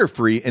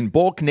 sugar-free in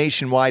bulk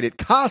nationwide at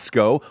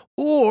Costco,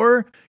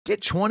 or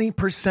get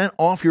 20%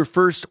 off your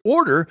first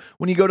order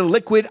when you go to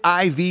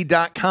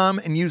liquidiv.com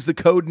and use the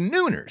code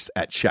Nooners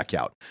at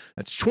checkout.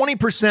 That's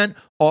 20%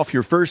 off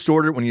your first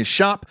order when you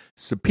shop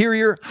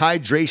Superior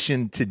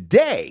Hydration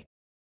today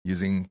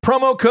using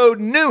promo code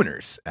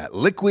Nooners at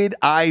liquidiv.com.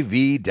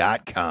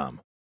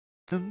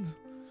 And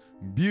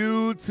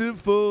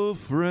beautiful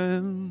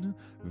friend,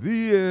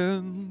 the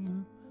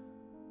end.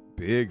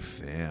 Big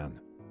fan.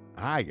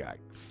 I got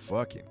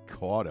fucking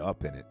caught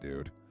up in it,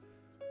 dude.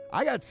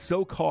 I got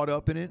so caught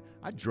up in it,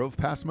 I drove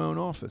past my own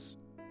office.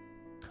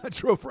 I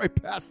drove right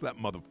past that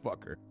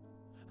motherfucker.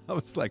 I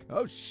was like,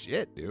 oh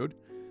shit, dude.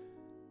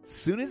 As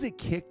soon as it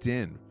kicked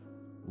in,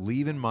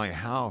 leaving my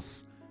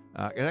house,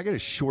 I got a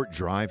short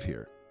drive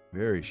here.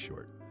 Very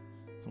short.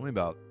 It's only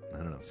about,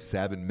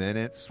 7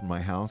 minutes from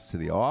my house to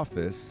the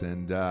office.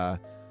 And,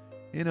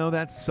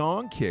 that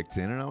song kicked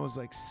in, and I was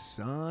like,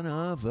 son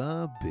of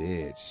a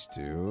bitch,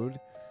 dude.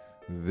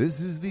 This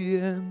is the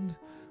end,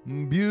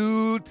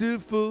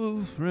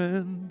 beautiful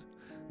friend,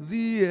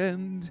 the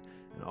end.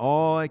 And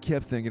all I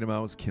kept thinking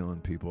about was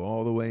killing people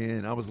all the way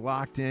in. I was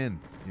locked in,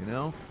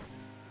 I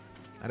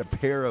had a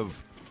pair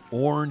of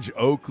orange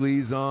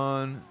Oakleys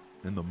on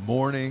in the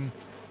morning.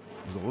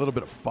 There was a little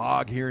bit of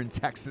fog here in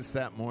Texas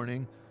that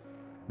morning.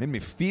 Made me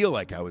feel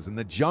like I was in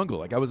the jungle,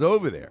 like I was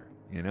over there,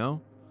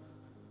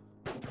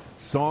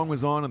 Song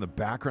was on in the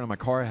background of my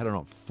car. I had it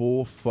on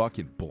full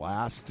fucking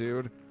blast,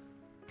 dude.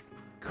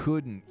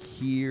 Couldn't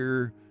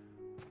hear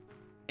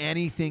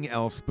anything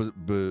else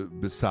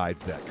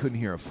besides that. Couldn't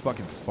hear a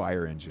fucking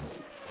fire engine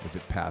if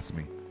it passed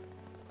me.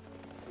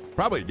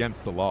 Probably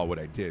against the law what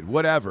I did.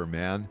 Whatever,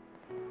 man.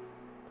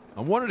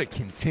 I wanted to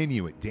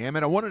continue it, damn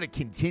it. I wanted to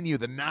continue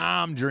the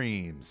Nom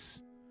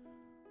Dreams.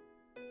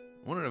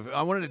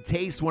 I wanted to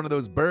taste one of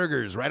those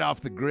burgers right off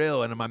the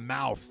grill into my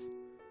mouth.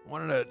 I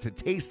wanted to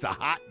taste a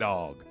hot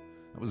dog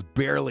that was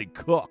barely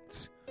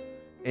cooked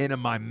into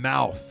my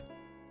mouth.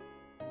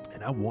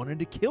 And I wanted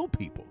to kill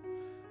people.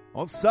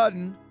 All of a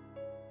sudden,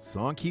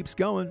 song keeps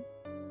going.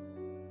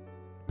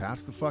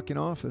 Past the fucking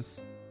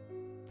office.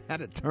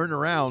 Had to turn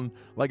around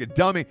like a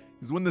dummy.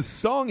 Because when the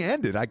song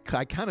ended, I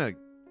kind of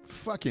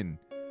fucking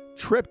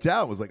tripped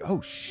out. Was like,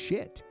 oh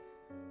shit.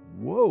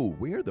 Whoa,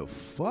 where the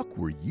fuck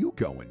were you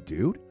going,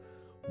 dude?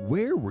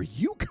 Where were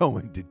you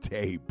going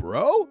today,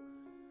 bro?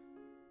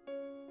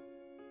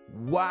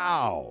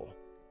 Wow.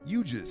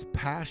 You just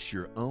passed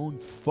your own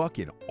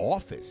fucking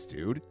office,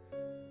 dude.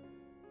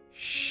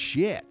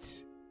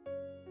 Shit.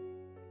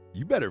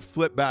 You better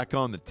flip back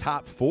on the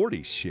top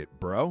 40 shit,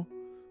 bro.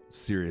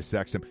 Sirius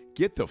XM.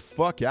 Get the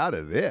fuck out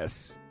of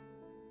this.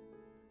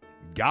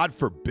 God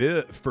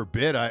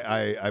forbid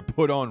I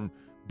put on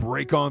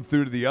break on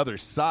through to the other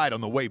side on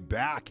the way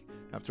back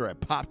after I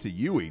popped to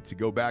Yui to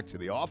go back to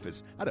the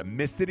office. I'd have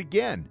missed it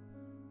again.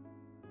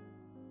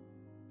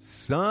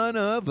 Son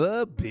of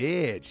a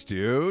bitch,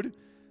 dude.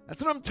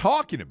 That's what I'm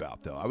talking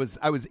about, though. I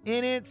was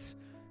in it,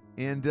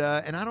 and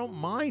I don't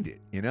mind it,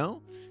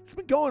 It's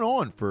been going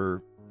on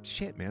for,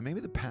 shit, man, maybe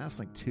the past,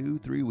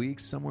 2-3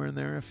 weeks, somewhere in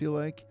there, I feel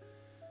like.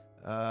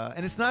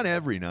 And it's not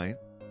every night,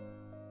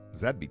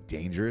 because that'd be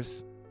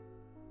dangerous.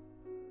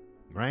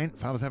 Right?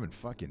 If I was having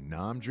fucking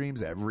Nom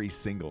Dreams every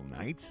single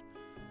night,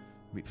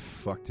 I'd be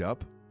fucked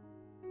up.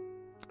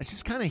 It's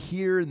just kind of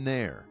here and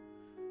there.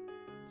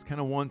 It's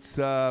kind of once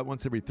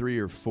every 3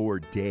 or 4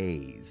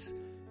 days,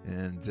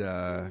 and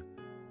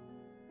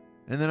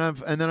then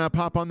I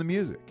pop on the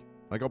music.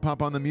 Like I'll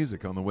pop on the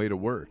music on the way to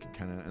work,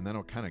 and then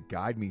it'll kind of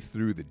guide me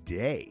through the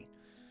day,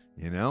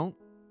 A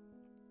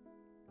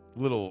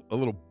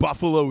little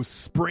Buffalo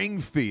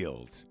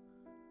Springfield,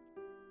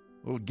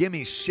 a little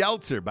Gimme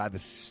Shelter by the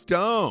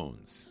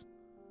Stones,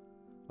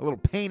 a little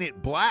Paint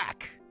It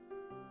Black,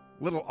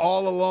 a little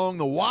All Along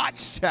the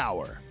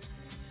Watchtower,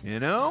 A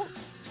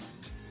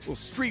little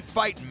Street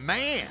Fighting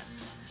Man.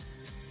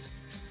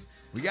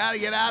 We got to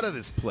get out of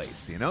this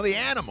place, the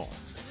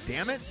Animals.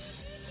 Damn it.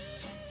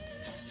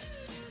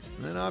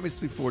 And then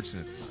obviously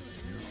Fortunate Son.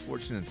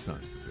 Fortunate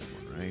Son's the big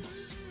one,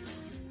 right?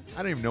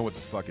 I don't even know what the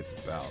fuck it's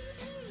about.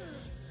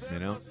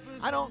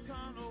 I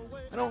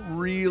don't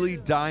really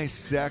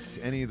dissect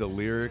any of the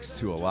lyrics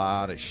to a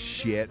lot of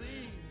shit.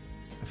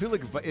 I feel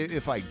like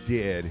if I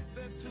did,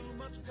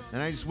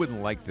 then I just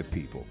wouldn't like the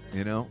people,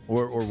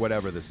 or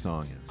whatever the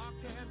song is.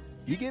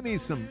 You give me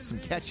some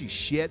catchy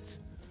shit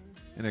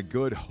and a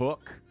good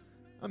hook,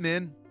 I'm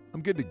in.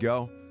 I'm good to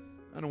go.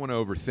 I don't want to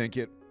overthink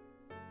it.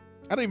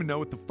 I don't even know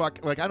what the fuck,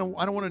 I don't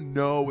want to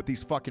know what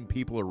these fucking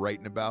people are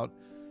writing about.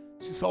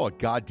 It's just all a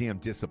goddamn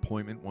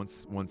disappointment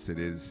once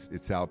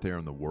it's out there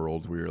in the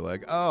world where you're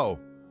like, oh,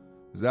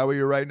 is that what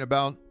you're writing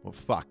about? Well,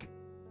 fuck.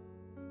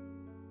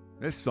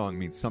 This song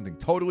means something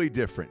totally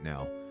different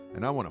now,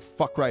 and I want to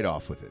fuck right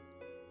off with it.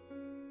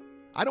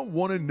 I don't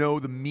want to know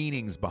the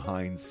meanings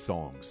behind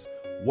songs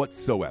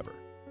whatsoever.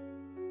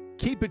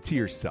 Keep it to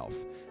yourself.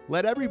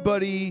 Let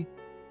everybody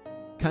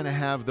kind of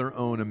have their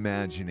own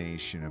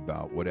imagination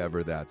about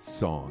whatever that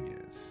song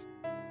is.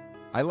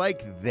 I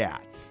like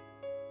that.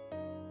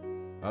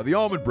 The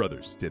Allman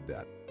Brothers did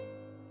that.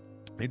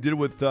 They did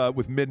it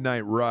with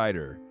Midnight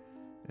Rider.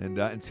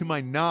 And to my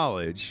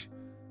knowledge,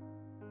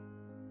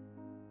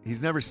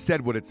 he's never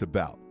said what it's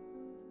about.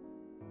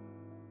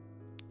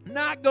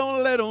 Not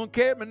gonna let on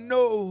cat me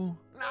know.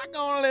 Not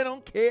gonna let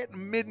on cat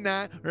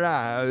midnight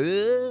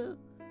ride.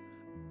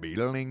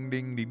 Beedling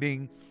ding ding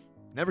ding.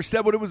 Never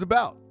said what it was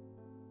about.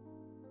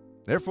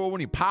 Therefore,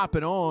 when you pop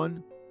it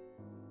on,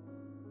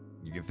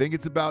 you can think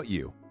it's about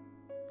you.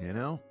 You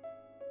know?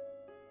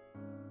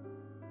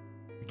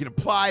 It can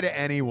apply to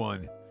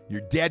anyone.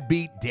 Your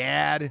deadbeat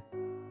dad.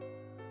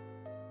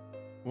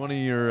 One of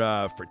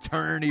your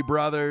fraternity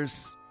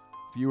brothers.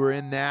 If you were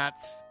in that.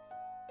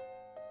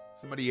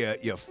 Somebody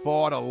you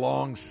fought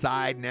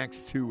alongside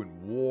next to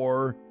in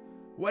war.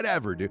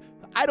 Whatever, dude.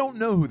 I don't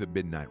know who the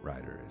Midnight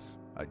Rider is.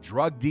 A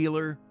drug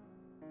dealer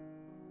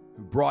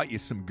who brought you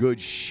some good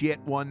shit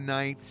one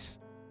night.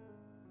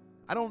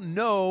 I don't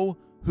know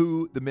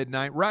who the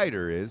Midnight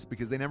Rider is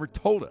because they never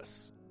told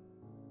us.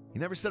 He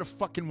never said a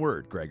fucking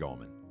word, Greg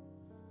Allman.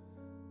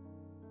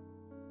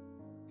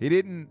 He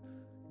didn't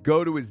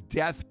go to his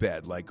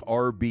deathbed like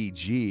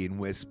RBG and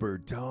whisper,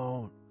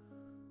 "Don't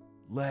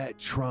let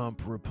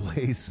Trump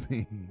replace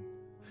me.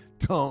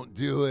 Don't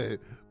do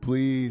it.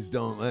 Please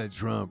don't let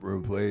Trump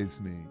replace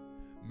me.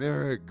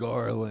 Merrick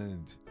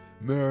Garland.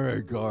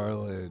 Merrick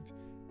Garland."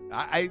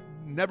 I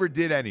never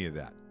did any of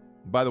that.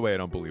 By the way, I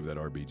don't believe that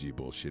RBG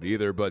bullshit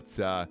either, but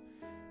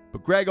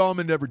Greg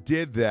Allman never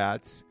did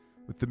that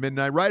with the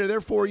Midnight Rider.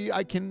 Therefore,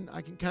 I can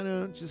kind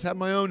of just have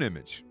my own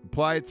image,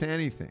 apply it to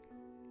anything.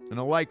 And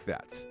I like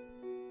that.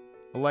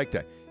 I like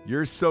that.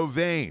 You're So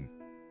Vain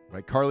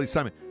by Carly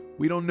Simon.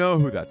 We don't know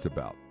who that's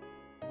about.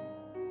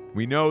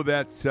 We know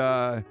that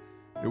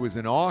there was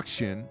an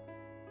auction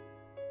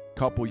a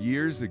couple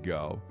years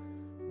ago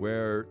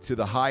where to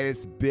the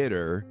highest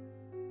bidder,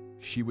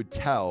 she would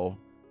tell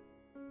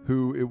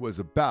who it was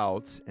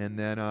about, and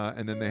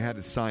then they had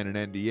to sign an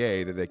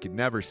NDA that they could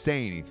never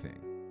say anything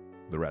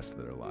the rest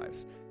of their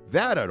lives.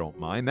 That I don't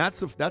mind.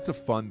 That's a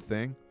fun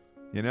thing,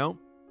 you know?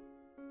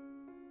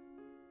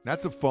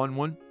 That's a fun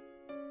one.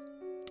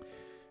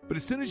 But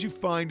as soon as you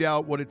find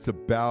out what it's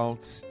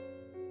about,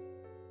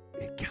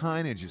 it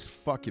kind of just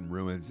fucking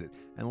ruins it.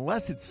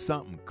 Unless it's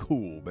something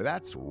cool, but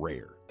that's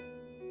rare.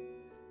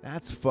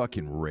 That's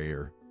fucking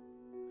rare.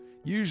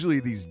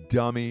 Usually these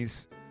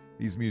dummies,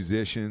 these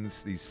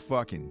musicians, these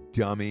fucking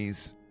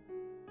dummies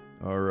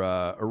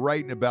are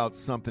writing about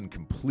something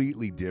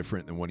completely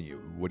different than what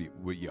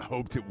you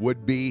hoped it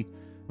would be.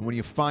 And when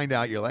you find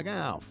out, you're like,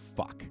 oh,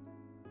 fuck.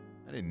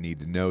 I didn't need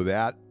to know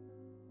that.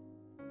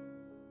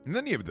 And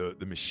then you have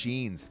the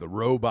machines, the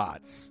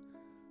robots,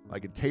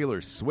 like a Taylor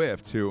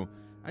Swift, who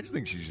I just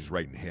think she's just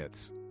writing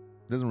hits.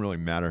 It doesn't really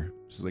matter.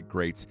 She's like,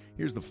 great.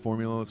 Here's the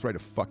formula. Let's write a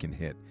fucking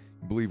hit.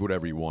 You believe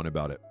whatever you want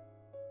about it.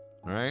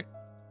 All right?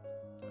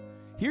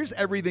 Here's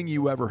everything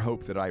you ever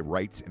hope that I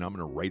write, and I'm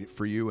going to write it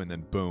for you, and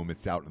then boom,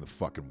 it's out in the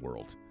fucking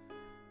world.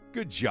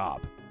 Good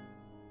job.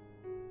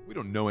 We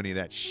don't know any of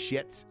that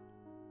shit.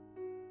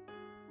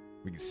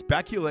 We can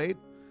speculate.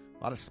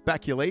 A lot of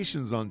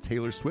speculations on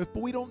Taylor Swift,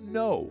 but we don't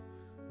know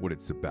what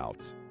it's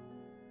about.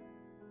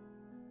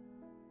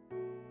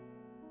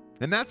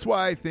 And that's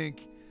why I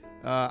think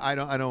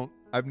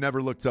I've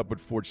never looked up what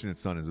Fortunate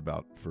Son is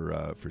about for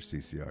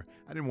CCR.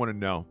 I didn't want to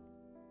know.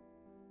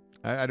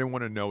 I didn't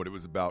want to know what it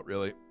was about,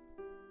 really.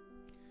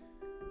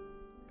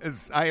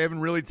 As I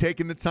haven't really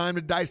taken the time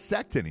to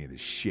dissect any of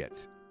this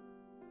shit.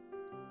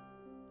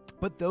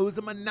 But those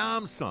are my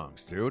Nam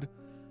songs, dude.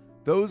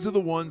 Those are the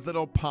ones that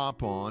I'll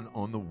pop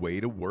on the way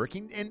to work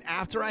and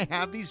after I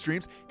have these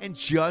dreams and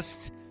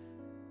just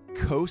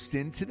coast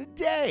into the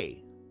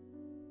day.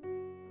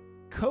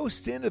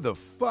 Coast into the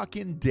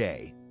fucking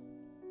day.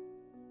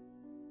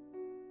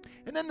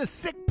 And then the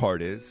sick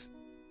part is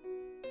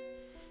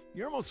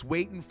you're almost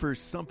waiting for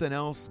something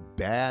else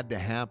bad to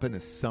happen to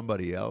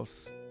somebody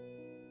else.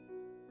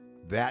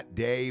 That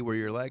day where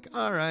you're like,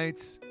 all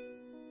right,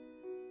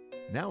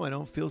 now I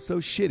don't feel so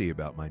shitty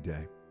about my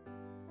day.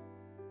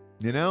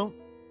 You know?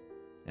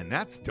 And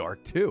that's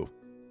dark too.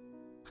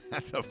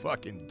 That's a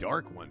fucking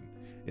dark one,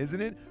 isn't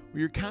it? Where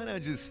you're kind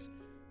of just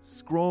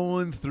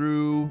scrolling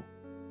through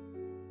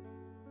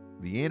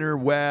the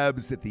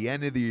interwebs at the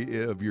end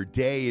of your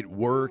day at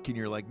work, and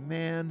you're like,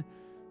 man,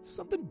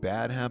 something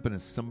bad happened to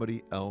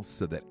somebody else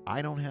so that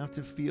I don't have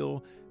to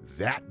feel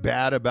that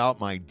bad about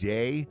my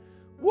day.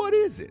 What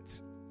is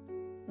it?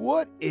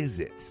 What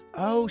is it?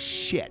 Oh,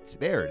 shit.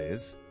 There it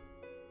is.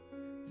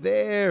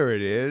 There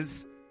it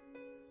is.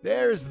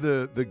 There's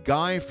the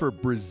guy for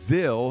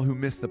Brazil who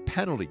missed the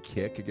penalty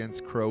kick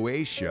against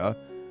Croatia,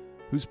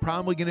 who's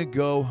probably going to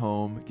go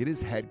home, get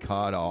his head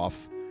cut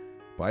off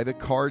by the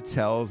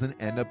cartels and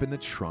end up in the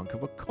trunk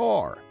of a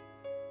car.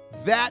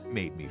 That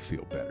made me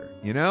feel better,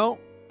 you know?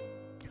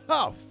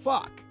 Oh,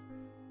 fuck.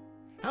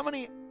 How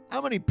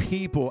many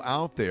people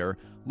out there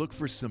look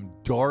for some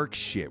dark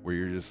shit where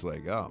you're just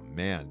like, oh,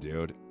 man,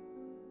 dude.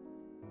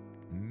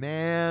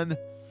 Man,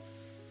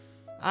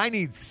 I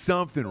need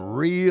something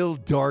real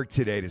dark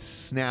today to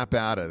snap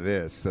out of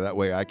this so that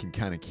way I can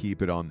kind of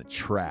keep it on the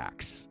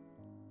tracks.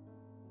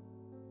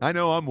 I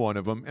know I'm one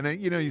of them.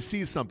 And, you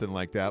see something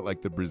like that,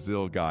 like the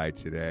Brazil guy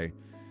today.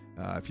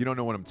 If you don't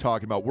know what I'm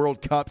talking about,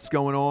 World Cup's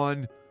going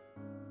on.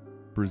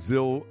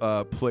 Brazil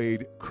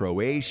played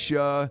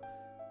Croatia.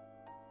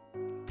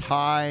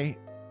 Tie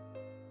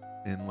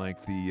in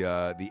like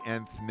the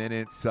nth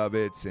minutes of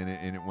it, and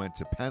it went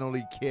to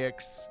penalty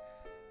kicks.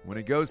 When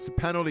it goes to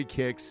penalty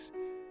kicks,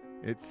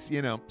 it's,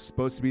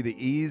 supposed to be the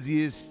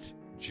easiest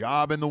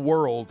job in the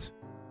world.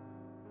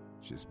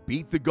 Just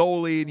beat the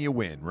goalie and you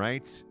win,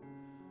 right?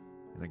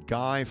 And a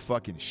guy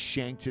fucking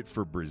shanked it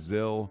for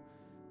Brazil,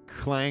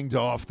 clanged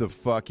off the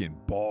fucking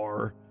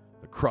bar,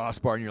 the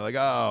crossbar, and you're like,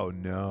 oh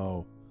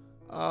no.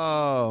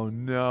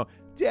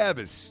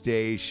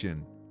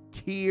 Devastation.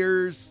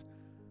 Tears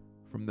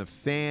from the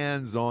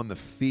fans on the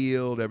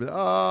field. Everything.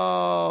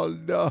 Oh,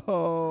 no.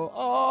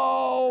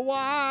 Oh,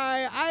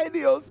 why? Ay,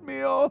 Dios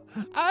mío.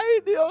 Ay,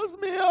 Dios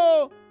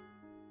mío.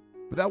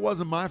 But that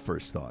wasn't my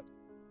first thought.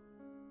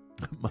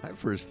 My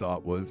first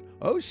thought was,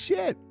 oh,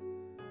 shit.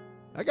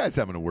 That guy's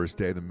having a worse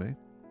day than me.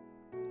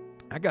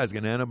 That guy's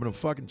going to end up in a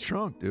fucking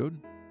trunk,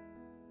 dude.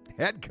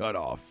 Head cut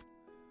off.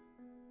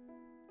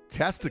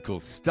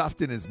 Testicles stuffed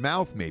in his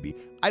mouth, maybe.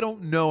 I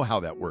don't know how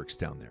that works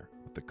down there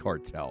with the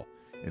cartel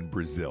in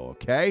Brazil,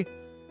 okay?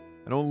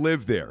 I don't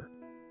live there.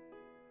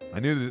 I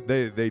knew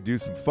that they do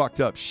some fucked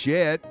up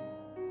shit.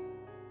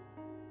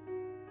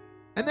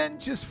 And then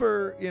just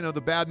for,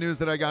 the bad news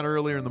that I got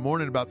earlier in the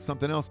morning about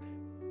something else,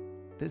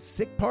 the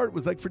sick part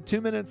was like for 2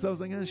 minutes, I was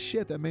like, oh,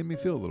 shit, that made me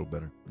feel a little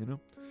better,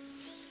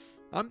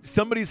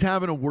 Somebody's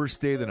having a worse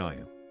day than I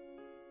am.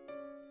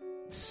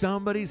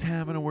 Somebody's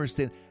having a worse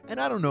day. And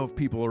I don't know if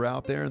people are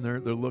out there and they're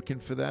looking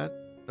for that.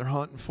 They're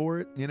hunting for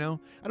it, I don't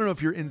know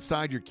if you're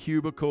inside your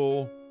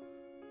cubicle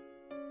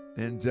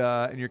and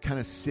you're kind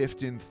of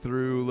sifting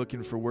through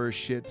looking for worse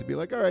shit to be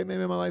like, all right,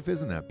 maybe my life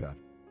isn't that bad.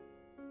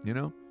 I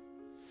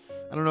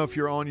don't know if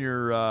you're on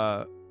your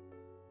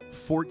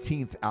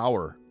 14th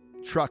hour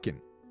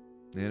trucking,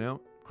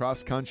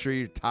 cross country,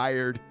 you're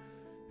tired,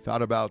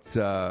 thought about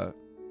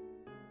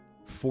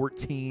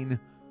 14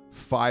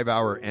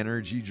 5-hour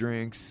energy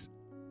drinks.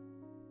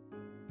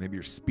 Maybe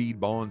you're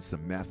speedballing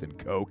some meth and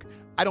coke.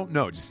 I don't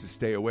know, just to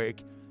stay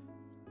awake.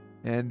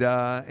 And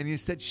you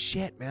said,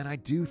 shit, man, I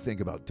do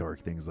think about dark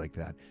things like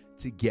that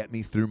to get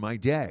me through my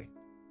day.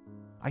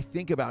 I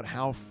think about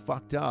how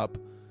fucked up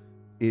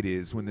it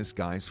is when this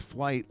guy's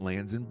flight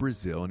lands in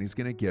Brazil and he's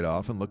going to get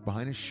off and look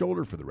behind his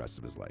shoulder for the rest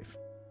of his life.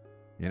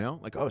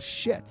 Like, oh,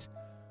 shit.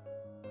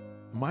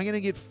 Am I going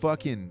to get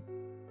fucking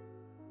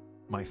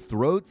my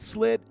throat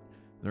slit?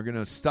 They're going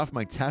to stuff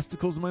my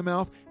testicles in my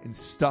mouth and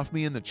stuff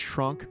me in the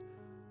trunk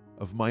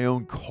of my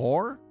own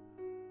car?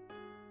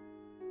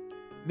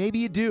 Maybe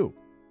you do.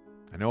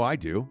 I know I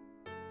do.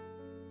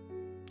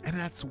 And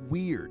that's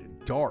weird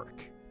and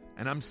dark.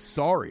 And I'm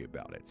sorry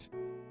about it.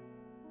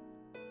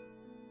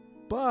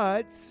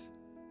 But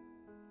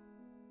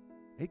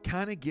it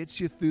kind of gets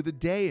you through the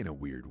day in a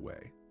weird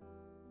way.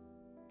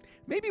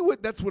 Maybe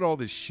that's what all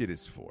this shit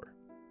is for.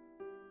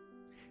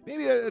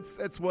 Maybe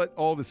that's what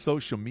all the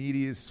social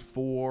media is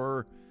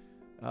for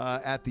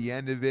at the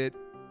end of it.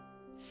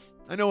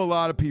 I know a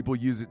lot of people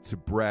use it to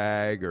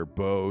brag or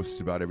boast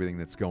about everything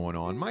that's going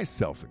on,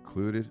 myself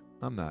included.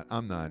 I'm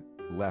not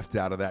left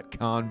out of that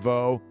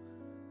convo.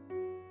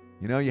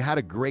 You had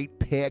a great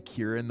pick,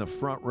 you're in the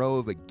front row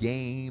of a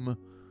game,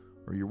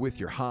 or you're with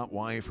your hot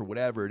wife or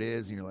whatever it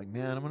is, and you're like,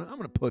 man, I'm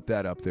gonna put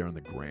that up there on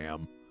the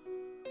gram.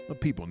 Let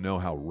people know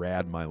how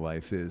rad my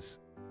life is.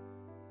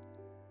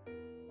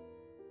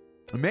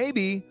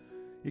 Maybe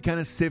you kind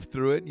of sift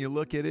through it and you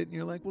look at it and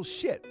you're like, well,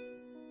 shit,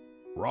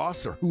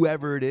 Ross or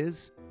whoever it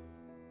is,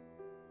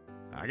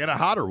 I got a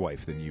hotter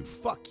wife than you.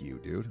 Fuck you,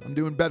 dude. I'm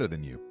doing better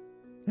than you.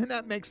 And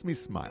that makes me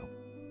smile.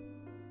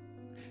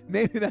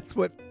 Maybe that's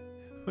what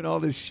all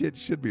this shit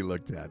should be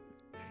looked at.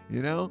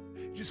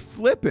 Just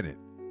flipping it.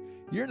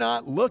 You're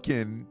not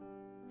looking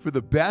for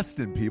the best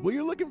in people.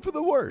 You're looking for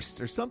the worst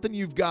or something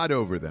you've got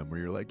over them where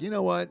you're like, you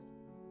know what?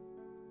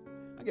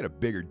 I got a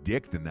bigger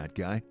dick than that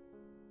guy.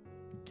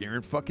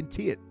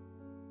 Guarantee it.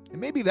 And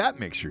maybe that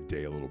makes your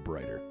day a little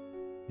brighter.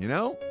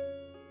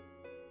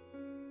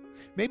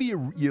 Maybe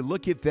you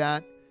look at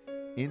that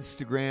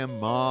Instagram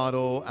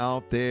model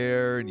out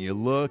there and you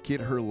look at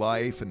her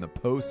life and the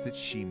post that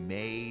she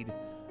made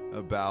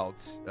about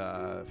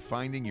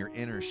finding your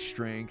inner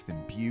strength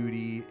and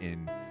beauty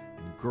and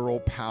girl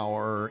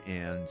power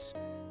and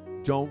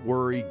don't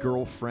worry,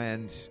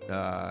 girlfriend,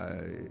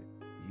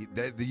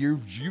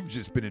 you've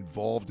just been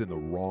involved in the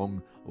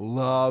wrong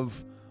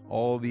love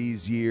all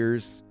these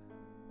years.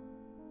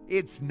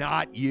 It's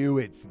not you,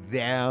 it's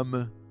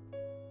them.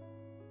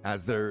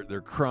 As they're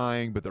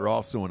crying, but they're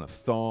also in a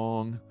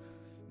thong.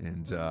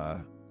 And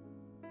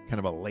kind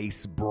of a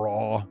lace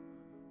bra. And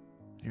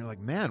you're like,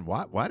 man,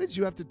 why did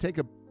you have to take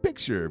a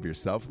picture of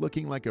yourself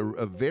looking like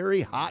a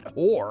very hot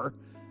whore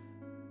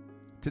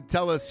to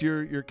tell us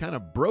you're kind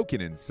of broken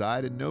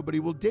inside and nobody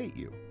will date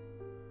you?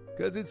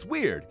 Because it's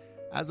weird.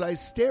 As I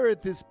stare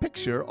at this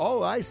picture,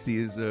 all I see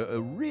is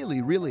a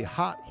really, really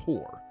hot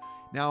whore.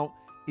 Now,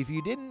 if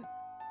you didn't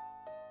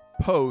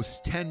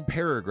post 10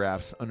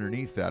 paragraphs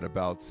underneath that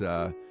about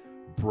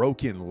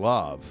broken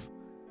love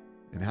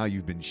and how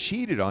you've been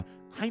cheated on,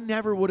 I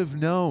never would have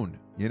known,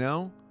 you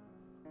know?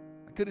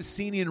 I could have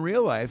seen you in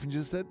real life and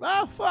just said,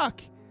 oh,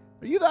 fuck.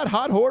 Are you that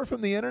hot whore from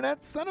the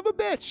internet? Son of a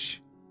bitch.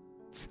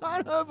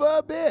 Son of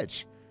a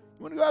bitch.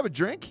 You want to go have a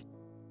drink?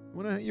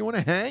 You want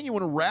to hang? You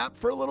want to rap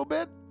for a little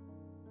bit?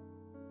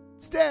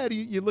 Instead,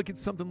 you look at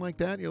something like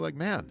that and you're like,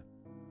 man,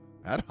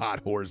 that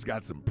hot whore's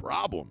got some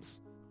problems.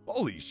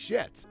 Holy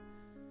shit.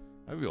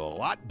 I feel a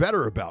lot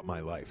better about my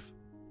life.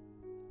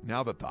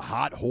 Now that the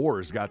hot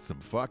whore's got some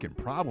fucking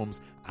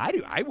problems,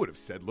 I would have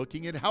said,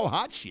 looking at how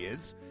hot she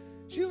is,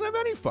 she doesn't have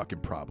any fucking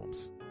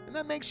problems. And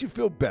that makes you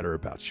feel better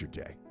about your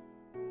day.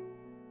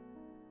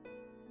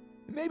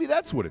 And maybe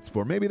that's what it's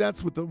for. Maybe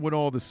that's what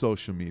all the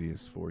social media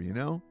is for, you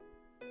know?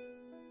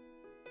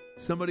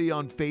 Somebody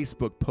on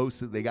Facebook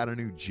posted they got a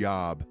new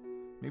job.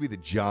 Maybe the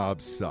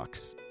job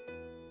sucks,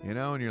 you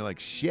know? And you're like,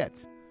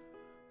 shit,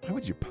 why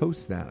would you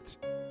post that?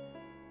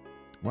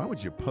 Why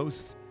would you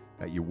post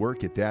that you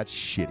work at that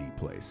shitty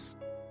place?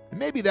 And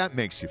maybe that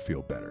makes you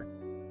feel better.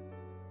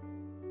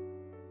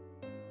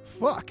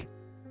 Fuck.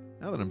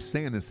 Now that I'm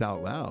saying this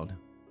out loud,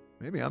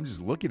 maybe I'm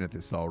just looking at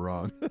this all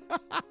wrong.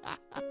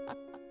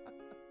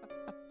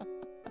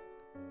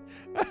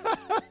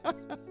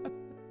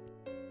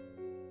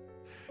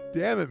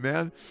 Damn it,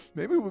 man.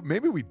 Maybe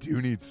we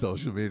do need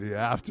social media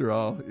after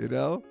all, you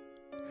know?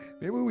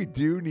 Maybe we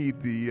do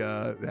need the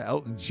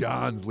Elton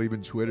Johns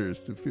leaving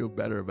Twitters to feel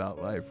better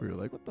about life. Where you're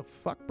like, what the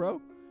fuck,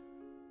 bro?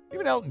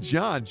 Even Elton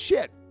John,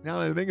 shit. Now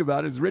that I think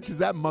about it, as rich as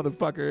that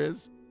motherfucker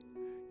is,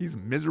 he's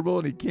miserable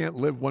and he can't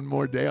live one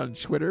more day on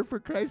Twitter, for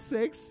Christ's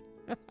sakes.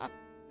 He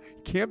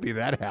can't be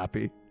that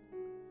happy.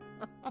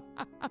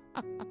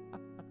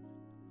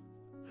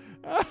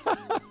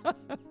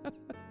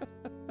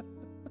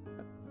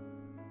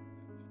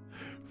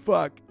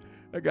 Fuck.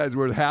 That guy's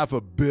worth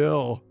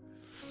 $500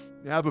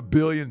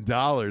 million,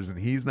 and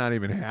he's not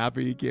even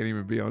happy. He can't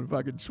even be on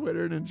fucking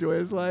Twitter and enjoy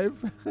his life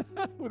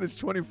with his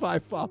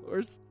 25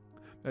 followers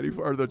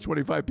or the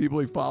 25 people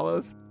he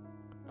follows.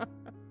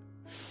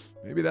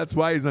 Maybe that's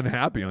why he's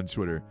unhappy on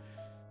Twitter.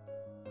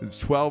 His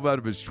 12 out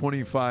of his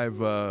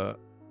 25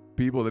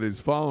 people that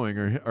he's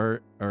following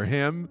are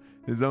him,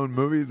 his own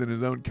movies, and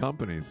his own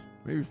companies.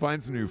 Maybe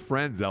find some new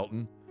friends,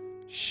 Elton.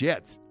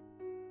 Shit.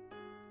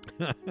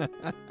 I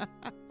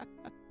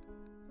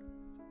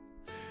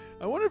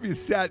wonder if you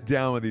sat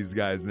down with these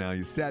guys now.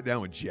 You sat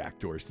down with Jack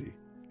Dorsey.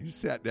 You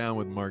sat down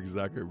with Mark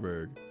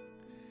Zuckerberg.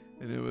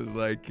 And it was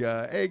like,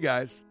 hey,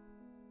 guys,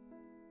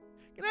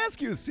 can I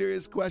ask you a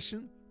serious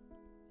question?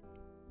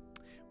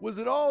 Was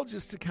it all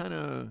just to kind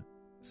of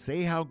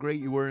say how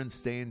great you were and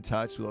stay in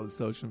touch with all the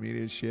social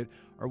media shit?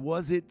 Or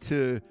was it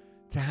to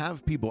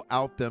have people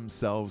out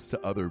themselves to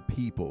other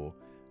people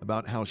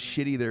about how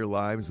shitty their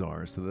lives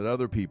are so that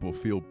other people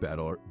feel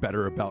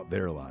better about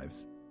their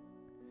lives?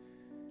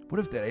 What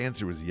if that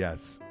answer was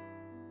yes?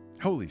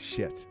 Holy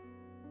shit.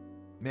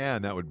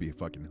 Man, that would be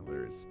fucking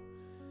hilarious.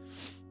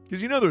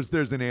 Because you know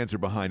there's an answer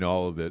behind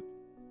all of it.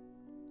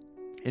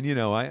 And you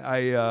know,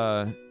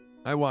 I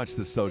watch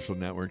The Social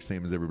Network,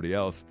 same as everybody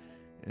else,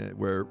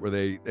 where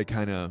they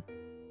kind of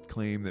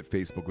claim that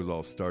Facebook was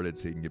all started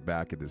so you can get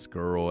back at this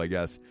girl, I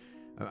guess.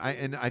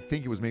 I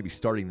think it was maybe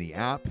starting the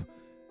app,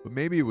 but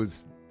maybe it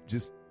was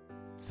just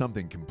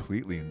something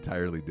completely,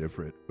 entirely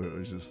different. But it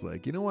was just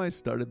like, you know why I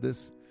started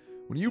this?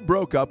 When you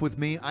broke up with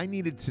me, I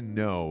needed to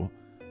know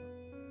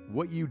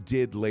what you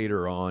did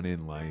later on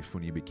in life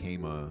when you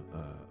became a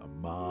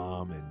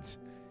mom and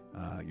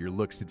your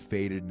looks had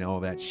faded and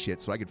all that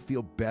shit, so I could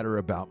feel better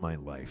about my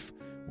life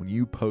when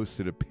you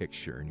posted a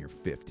picture in your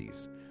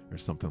 50s or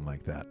something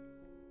like that.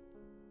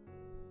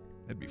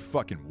 That'd be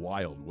fucking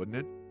wild, wouldn't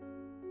it?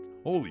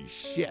 Holy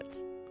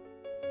shit.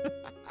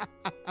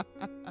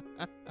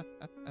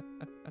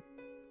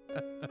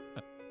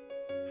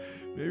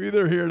 Maybe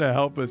they're here to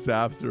help us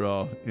after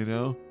all, you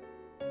know?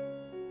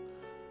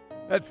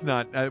 That's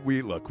not,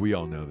 we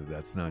all know that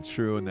that's not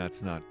true, and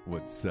that's not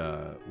what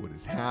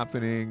is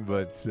happening,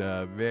 but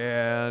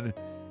man,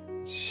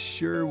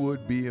 sure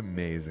would be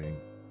amazing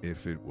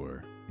if it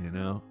were, you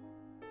know?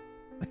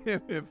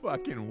 If it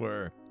fucking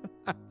were.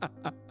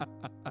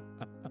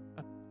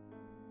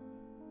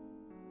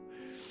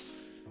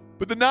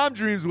 But the Nom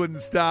Dreams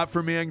wouldn't stop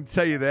for me, I can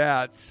tell you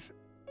that.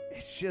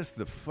 It's just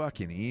the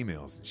fucking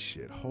emails and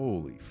shit.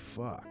 Holy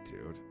fuck,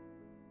 dude.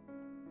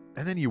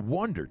 And then you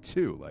wonder,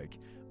 too, like,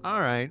 all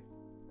right,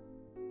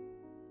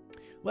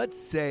 let's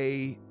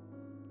say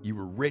you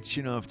were rich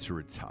enough to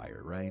retire,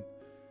 right?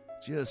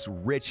 Just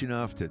rich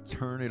enough to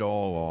turn it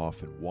all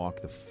off and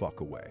walk the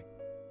fuck away.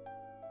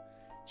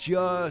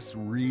 Just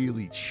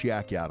really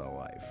check out of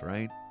life,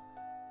 right?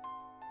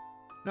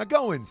 Now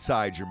go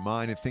inside your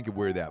mind and think of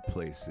where that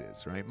place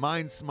is, right?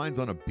 Mine's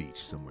on a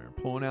beach somewhere. I'm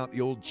pulling out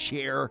the old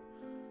chair.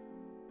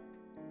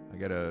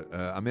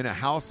 I'm in a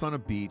house on a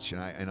beach,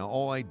 and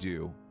all I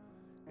do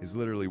is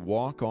literally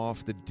walk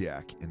off the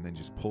deck and then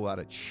just pull out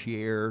a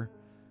chair,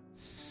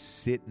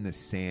 sit in the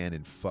sand,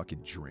 and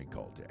fucking drink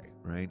all day,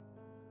 right?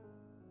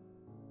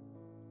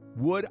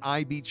 Would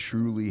I be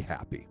truly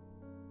happy?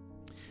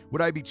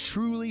 Would I be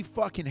truly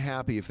fucking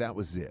happy if that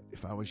was it?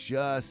 If I was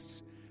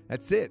just,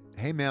 that's it.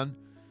 Hey, man,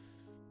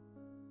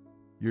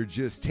 you're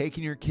just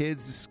taking your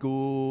kids to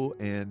school,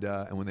 and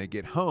when they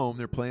get home,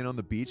 they're playing on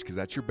the beach because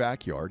that's your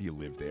backyard. You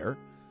live there.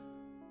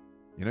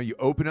 You know, you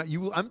open up,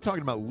 I'm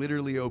talking about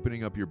literally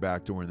opening up your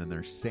back door, and then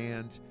there's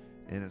sand,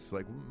 and it's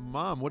like,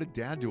 Mom, what did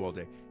Dad do all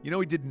day? You know,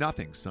 he did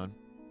nothing, son.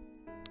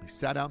 He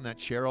sat out in that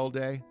chair all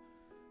day.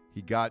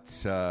 He got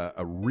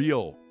a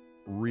real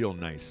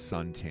nice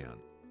suntan,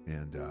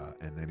 and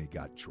then he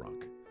got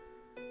drunk.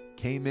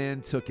 Came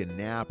in, took a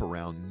nap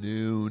around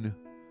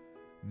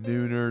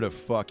nooner to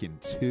fucking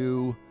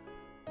 2.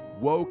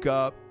 Woke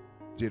up,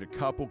 did a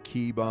couple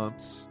key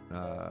bumps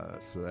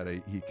so that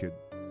he could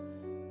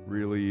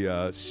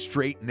really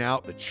straighten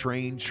out the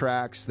train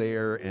tracks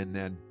there, and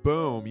then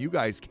boom, you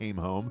guys came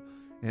home,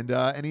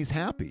 and he's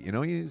happy. You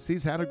know,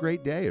 he's had a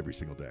great day every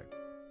single day.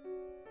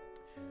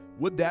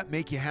 Would that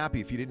make you happy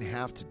if you didn't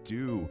have to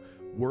do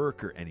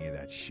work or any of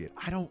that shit?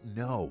 I don't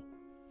know.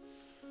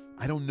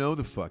 I don't know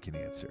the fucking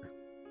answer.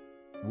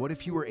 What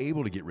if you were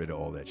able to get rid of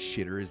all that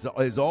shit, or is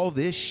all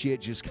this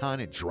shit just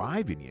kind of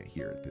driving you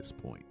here at this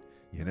point?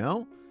 You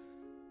know?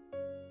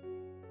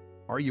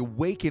 Are you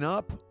waking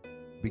up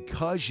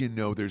because you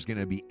know there's going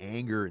to be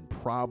anger and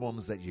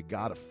problems that you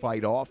got to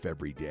fight off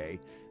every day,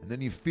 and then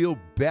you feel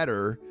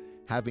better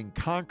having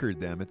conquered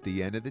them at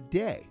the end of the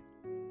day?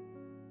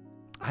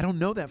 I don't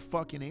know that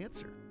fucking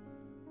answer.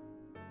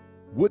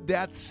 Would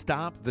that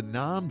stop the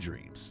Nam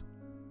dreams?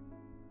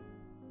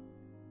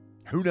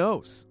 Who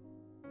knows?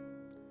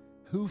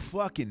 Who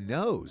fucking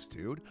knows,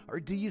 dude? Or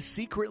do you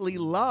secretly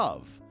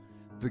love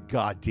the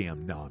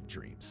goddamn Nam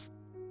dreams?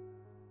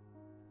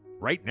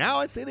 Right now,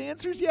 I say the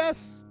answer is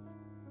yes.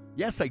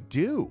 Yes, I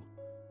do.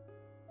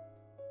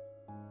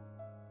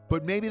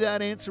 But maybe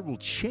that answer will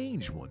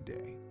change one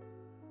day.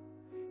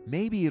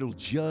 Maybe it'll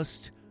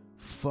just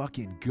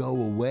fucking go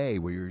away,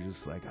 where you're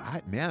just like,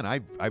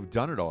 I've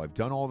done it all. I've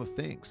done all the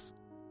things.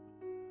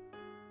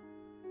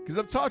 Because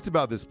I've talked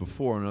about this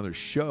before on other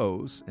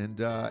shows,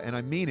 and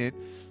I mean it.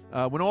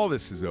 When all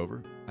this is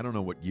over, I don't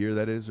know what year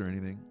that is or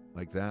anything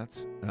like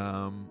that.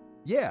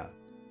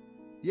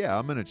 Yeah,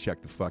 I'm gonna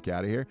check the fuck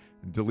out of here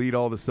and delete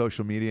all the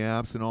social media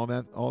apps and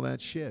all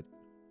that shit.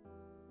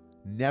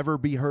 Never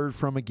be heard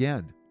from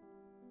again.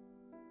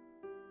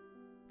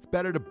 It's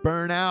better to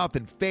burn out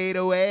than fade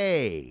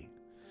away.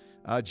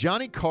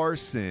 Johnny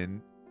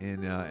Carson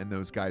and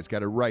those guys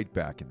got it right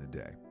back in the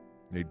day.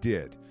 They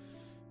did.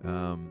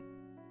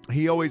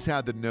 He always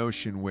had the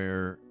notion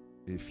where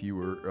if you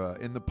were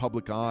in the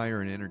public eye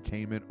or in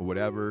entertainment or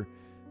whatever,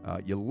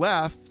 you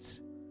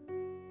left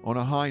on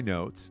a high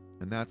note,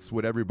 and that's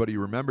what everybody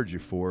remembered you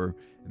for,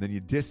 and then you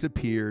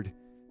disappeared,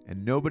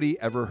 and nobody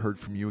ever heard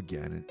from you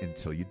again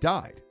until you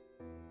died.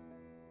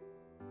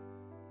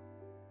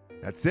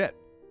 That's it.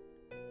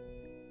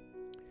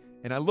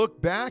 And I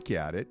look back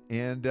at it,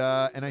 and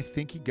I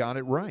think he got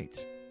it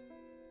right.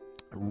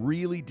 I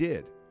really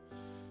did.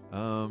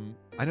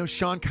 I know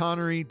Sean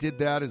Connery did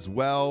that as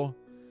well.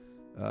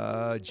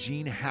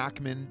 Gene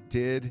Hackman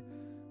did.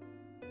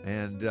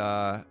 And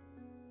I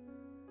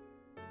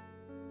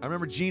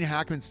remember Gene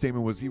Hackman's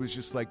statement was, he was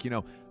just like,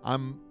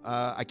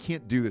 I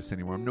can't do this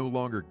anymore. I'm no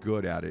longer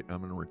good at it. I'm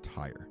going to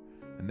retire.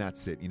 And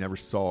that's it. You never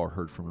saw or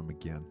heard from him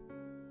again.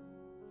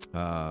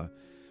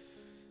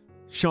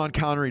 Sean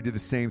Connery did the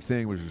same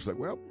thing, was just like,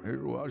 well,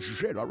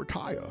 shit, I'll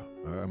retire.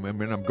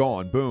 I'm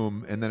gone.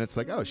 Boom. And then it's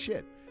like, oh,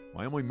 shit.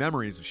 My only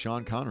memories of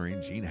Sean Connery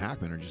and Gene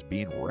Hackman are just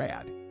being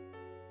rad.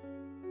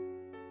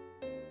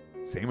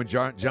 Same with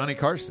Johnny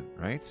Carson,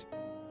 right?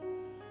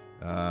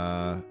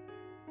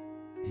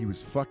 He was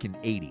fucking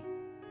 80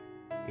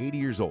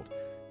 years old.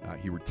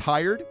 He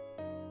retired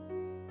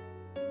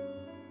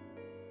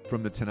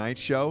from The Tonight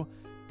Show,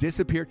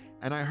 disappeared,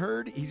 and I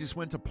heard he just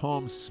went to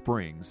Palm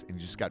Springs and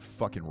just got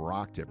fucking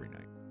rocked every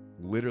night.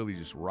 Literally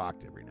just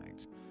rocked every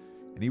night.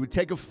 And he would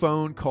take a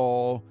phone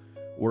call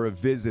or a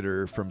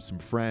visitor from some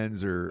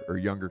friends or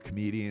younger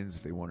comedians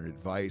if they wanted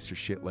advice or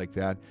shit like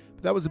that.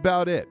 But that was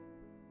about it.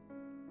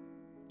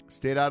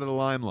 Stayed out of the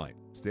limelight.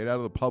 Stayed out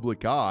of the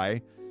public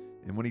eye.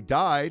 And when he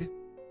died,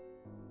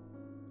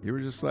 you were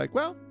just like,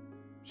 well,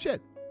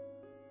 shit.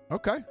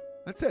 Okay,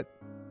 that's it.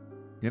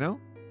 You know?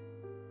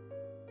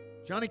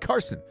 Johnny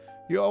Carson.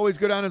 He'll always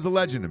go down as a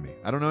legend to me.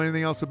 I don't know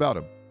anything else about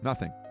him.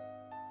 Nothing.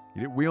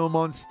 You didn't wheel him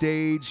on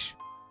stage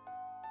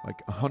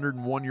like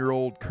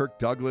 101-year-old Kirk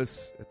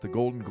Douglas at the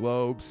Golden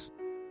Globes.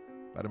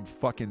 Let him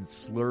fucking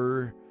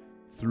slur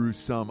through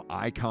some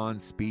icon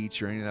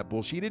speech or any of that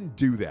bullshit. You didn't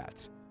do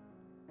that.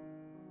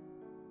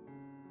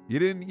 You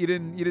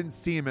didn't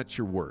see him at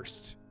your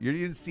worst. You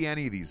didn't see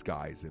any of these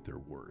guys at their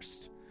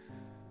worst.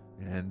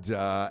 And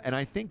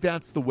I think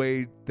that's the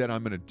way that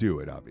I'm going to do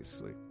it,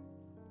 obviously,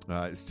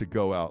 is to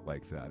go out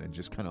like that and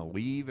just kind of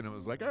leave. And it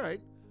was like, all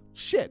right,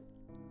 shit.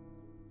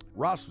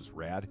 Ross was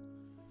rad.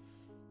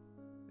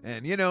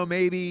 And, you know,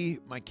 maybe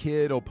my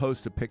kid will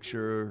post a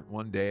picture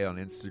one day on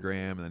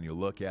Instagram, and then you'll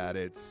look at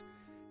it,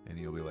 and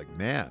you'll be like,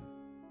 man,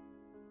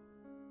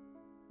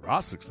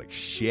 Ross looks like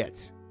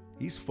shit.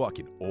 He's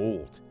fucking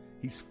old.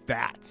 He's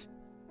fat.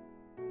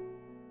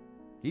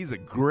 He's a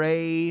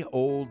gray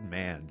old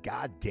man.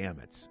 God damn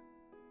it.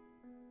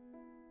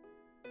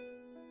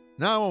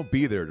 Now I won't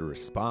be there to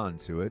respond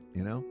to it,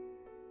 you know?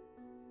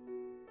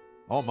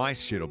 All my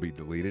shit will be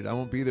deleted. I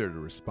won't be there to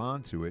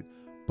respond to it.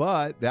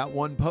 But that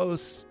one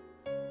post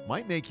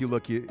might make you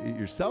look at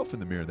yourself in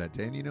the mirror that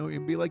day and, you know,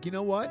 and be like, you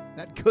know what?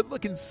 That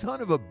good-looking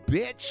son of a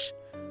bitch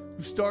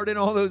who starred in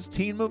all those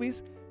teen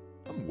movies,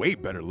 I'm way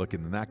better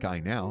looking than that guy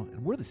now,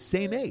 and we're the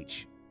same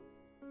age.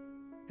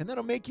 And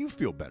that'll make you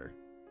feel better.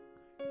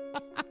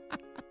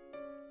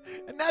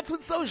 And that's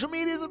what social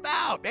media is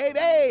about,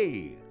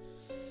 baby.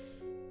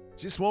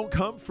 Just won't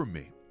come from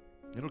me.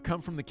 It'll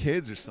come from the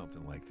kids or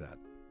something like that.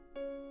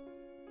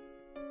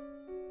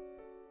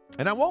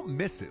 And I won't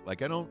miss it.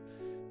 Like, I don't,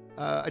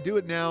 I do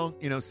it now,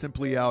 you know,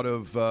 simply out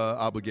of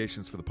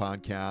obligations for the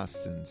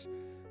podcast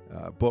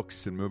and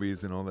books and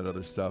movies and all that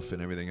other stuff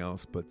and everything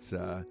else. But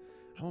I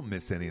won't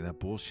miss any of that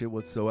bullshit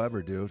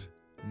whatsoever, dude.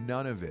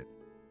 None of it.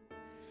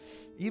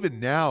 Even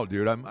now,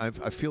 dude, I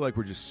feel like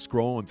we're just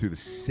scrolling through the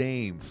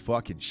same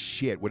fucking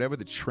shit. Whatever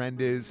the trend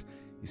is,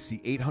 you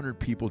see 800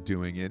 people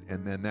doing it,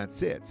 and then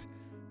that's it.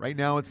 Right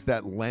now, it's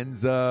that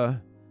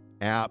Lensa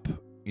app,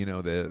 you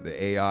know,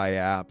 the AI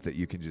app that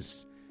you can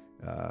just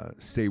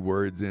say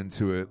words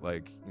into it,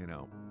 like, you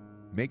know,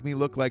 make me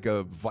look like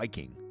a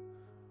Viking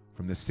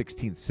from the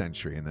 16th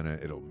century, and then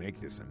it'll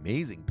make this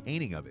amazing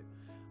painting of it.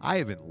 I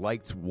haven't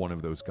liked one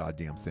of those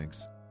goddamn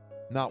things.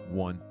 Not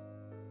one.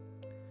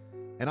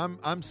 And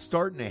I'm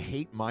starting to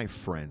hate my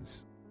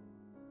friends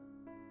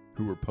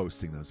who were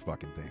posting those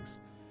fucking things.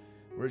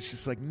 Where it's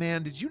just like,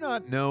 man, did you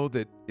not know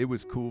that it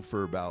was cool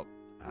for about,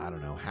 I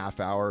don't know,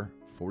 half hour,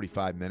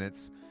 45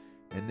 minutes,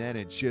 and then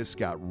it just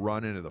got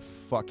run into the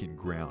fucking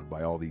ground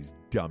by all these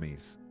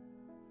dummies.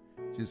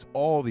 Just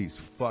all these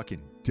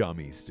fucking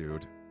dummies,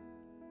 dude.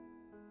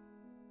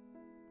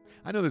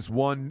 I know this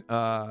one,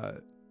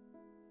 friend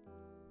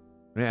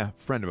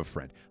of a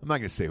friend. I'm not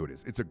going to say who it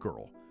is. It's a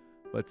girl.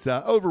 But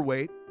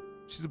overweight.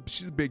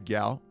 She's a big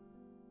gal.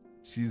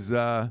 She's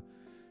in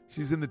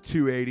the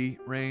 280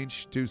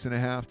 range,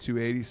 2.5,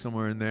 280,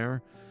 somewhere in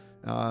there.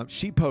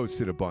 She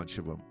posted a bunch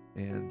of them,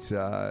 and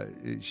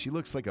she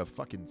looks like a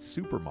fucking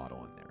supermodel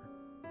in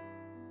there.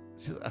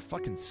 She's a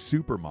fucking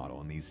supermodel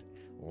in these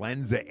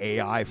Lensa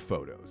AI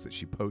photos that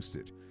she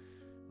posted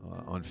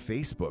on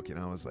Facebook, and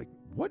I was like,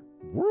 what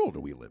world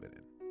are we living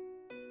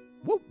in?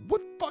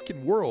 What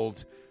fucking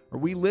world are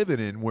we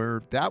living in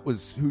where that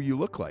was who you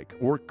look like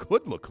or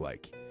could look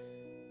like?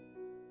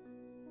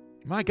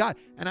 My God.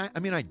 And I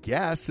mean, I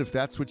guess if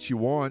that's what you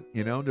want,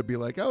 you know, to be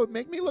like, oh,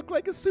 make me look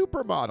like a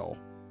supermodel.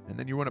 And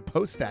then you want to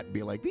post that and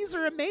be like, these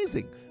are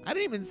amazing. I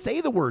didn't even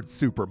say the word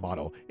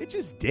supermodel. It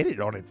just did it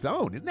on its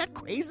own. Isn't that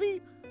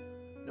crazy?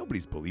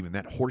 Nobody's believing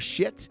that horse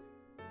shit.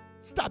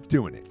 Stop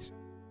doing it.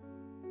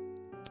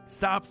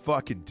 Stop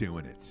fucking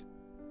doing it.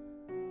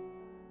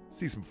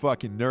 See some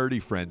fucking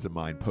nerdy friends of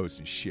mine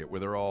posting shit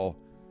where they're all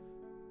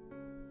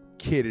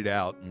kitted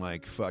out in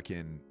like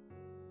fucking,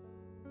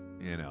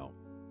 you know,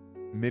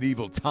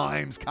 medieval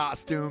times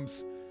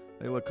costumes.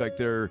 They look like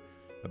they're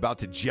about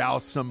to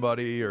joust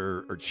somebody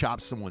or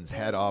chop someone's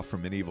head off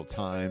from medieval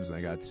times. And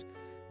they got,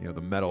 you know,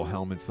 the metal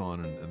helmets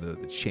on and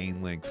the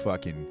chain link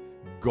fucking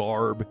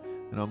garb.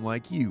 And I'm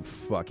like, you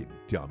fucking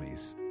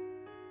dummies.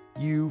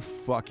 You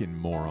fucking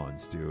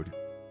morons, dude.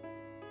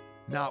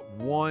 Not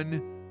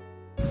one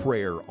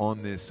prayer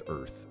on this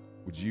earth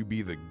would you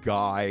be the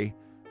guy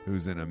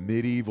who's in a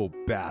medieval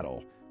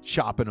battle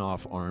chopping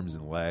off arms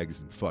and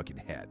legs and fucking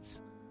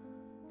heads.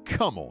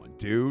 Come on,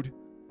 dude.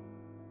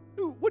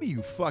 What are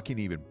you fucking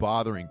even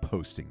bothering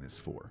posting this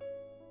for?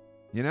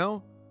 You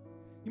know?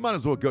 You might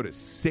as well go to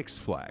Six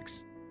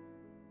Flags.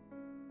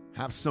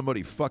 Have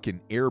somebody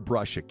fucking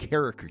airbrush a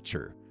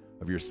caricature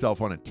of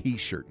yourself on a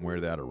t-shirt and wear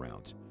that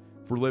around.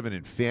 If we're living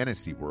in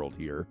fantasy world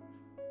here.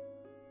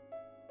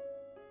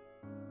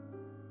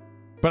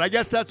 But I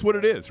guess that's what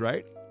it is,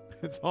 right?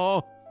 It's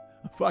all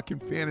a fucking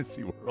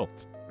fantasy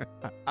world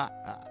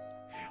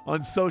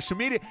on social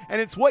media. And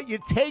it's what you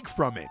take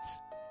from it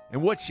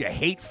and what you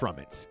hate from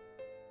it.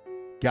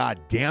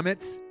 God damn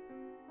it.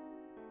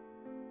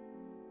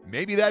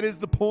 Maybe that is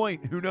the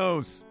point. Who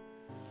knows?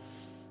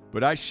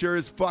 But I sure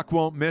as fuck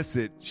won't miss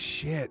it.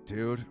 Shit,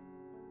 dude.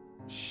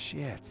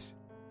 Shit.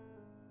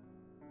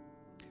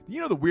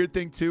 You know the weird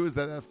thing, too, is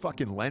that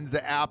fucking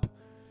Lensa app,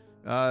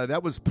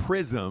 that was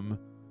Prism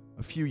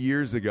a few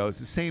years ago. It's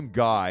the same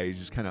guy. He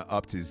just kind of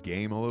upped his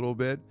game a little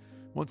bit.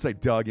 Once I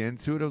dug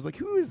into it, I was like,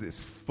 who is this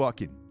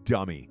fucking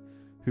dummy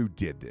who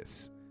did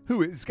this?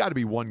 It's got to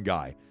be one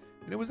guy.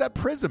 And it was that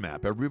Prism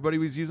app everybody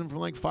was using from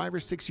like 5 or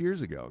 6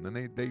 years ago. And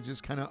then they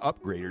just kind of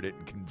upgraded it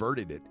and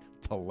converted it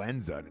to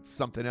Lensa, and it's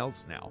something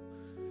else now.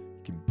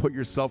 You can put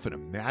yourself in a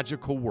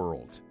magical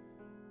world.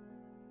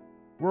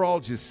 We're all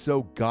just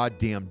so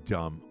goddamn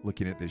dumb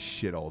looking at this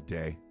shit all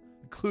day,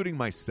 including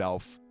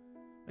myself.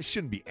 I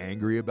shouldn't be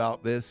angry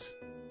about this,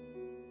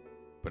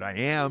 but I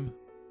am.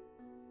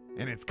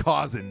 And it's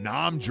causing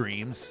nom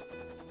dreams.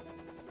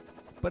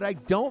 But I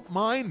don't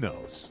mind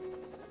those.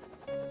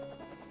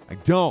 I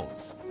don't.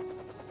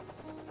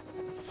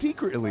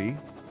 Secretly,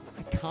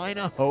 I kind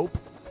of hope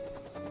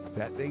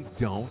that they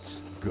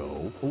don't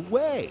go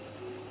away.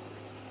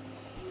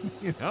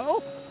 You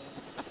know?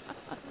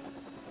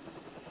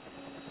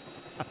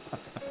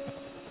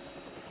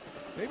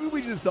 Maybe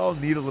we just all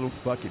need a little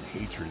fucking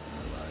hatred in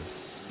our lives.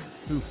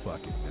 Who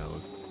fucking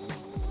knows?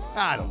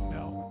 I don't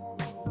know.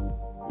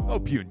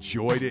 Hope you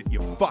enjoyed it,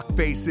 you fuck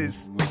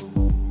faces.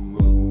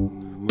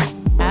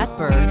 At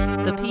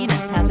birth, the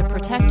penis has a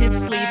protective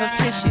sleeve of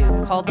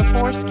tissue called the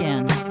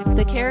foreskin.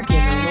 The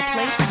caregiver will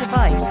place a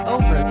device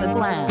over the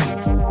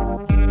glands.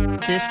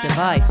 This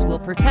device will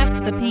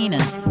protect the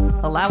penis,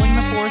 allowing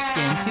the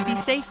foreskin to be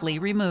safely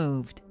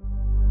removed.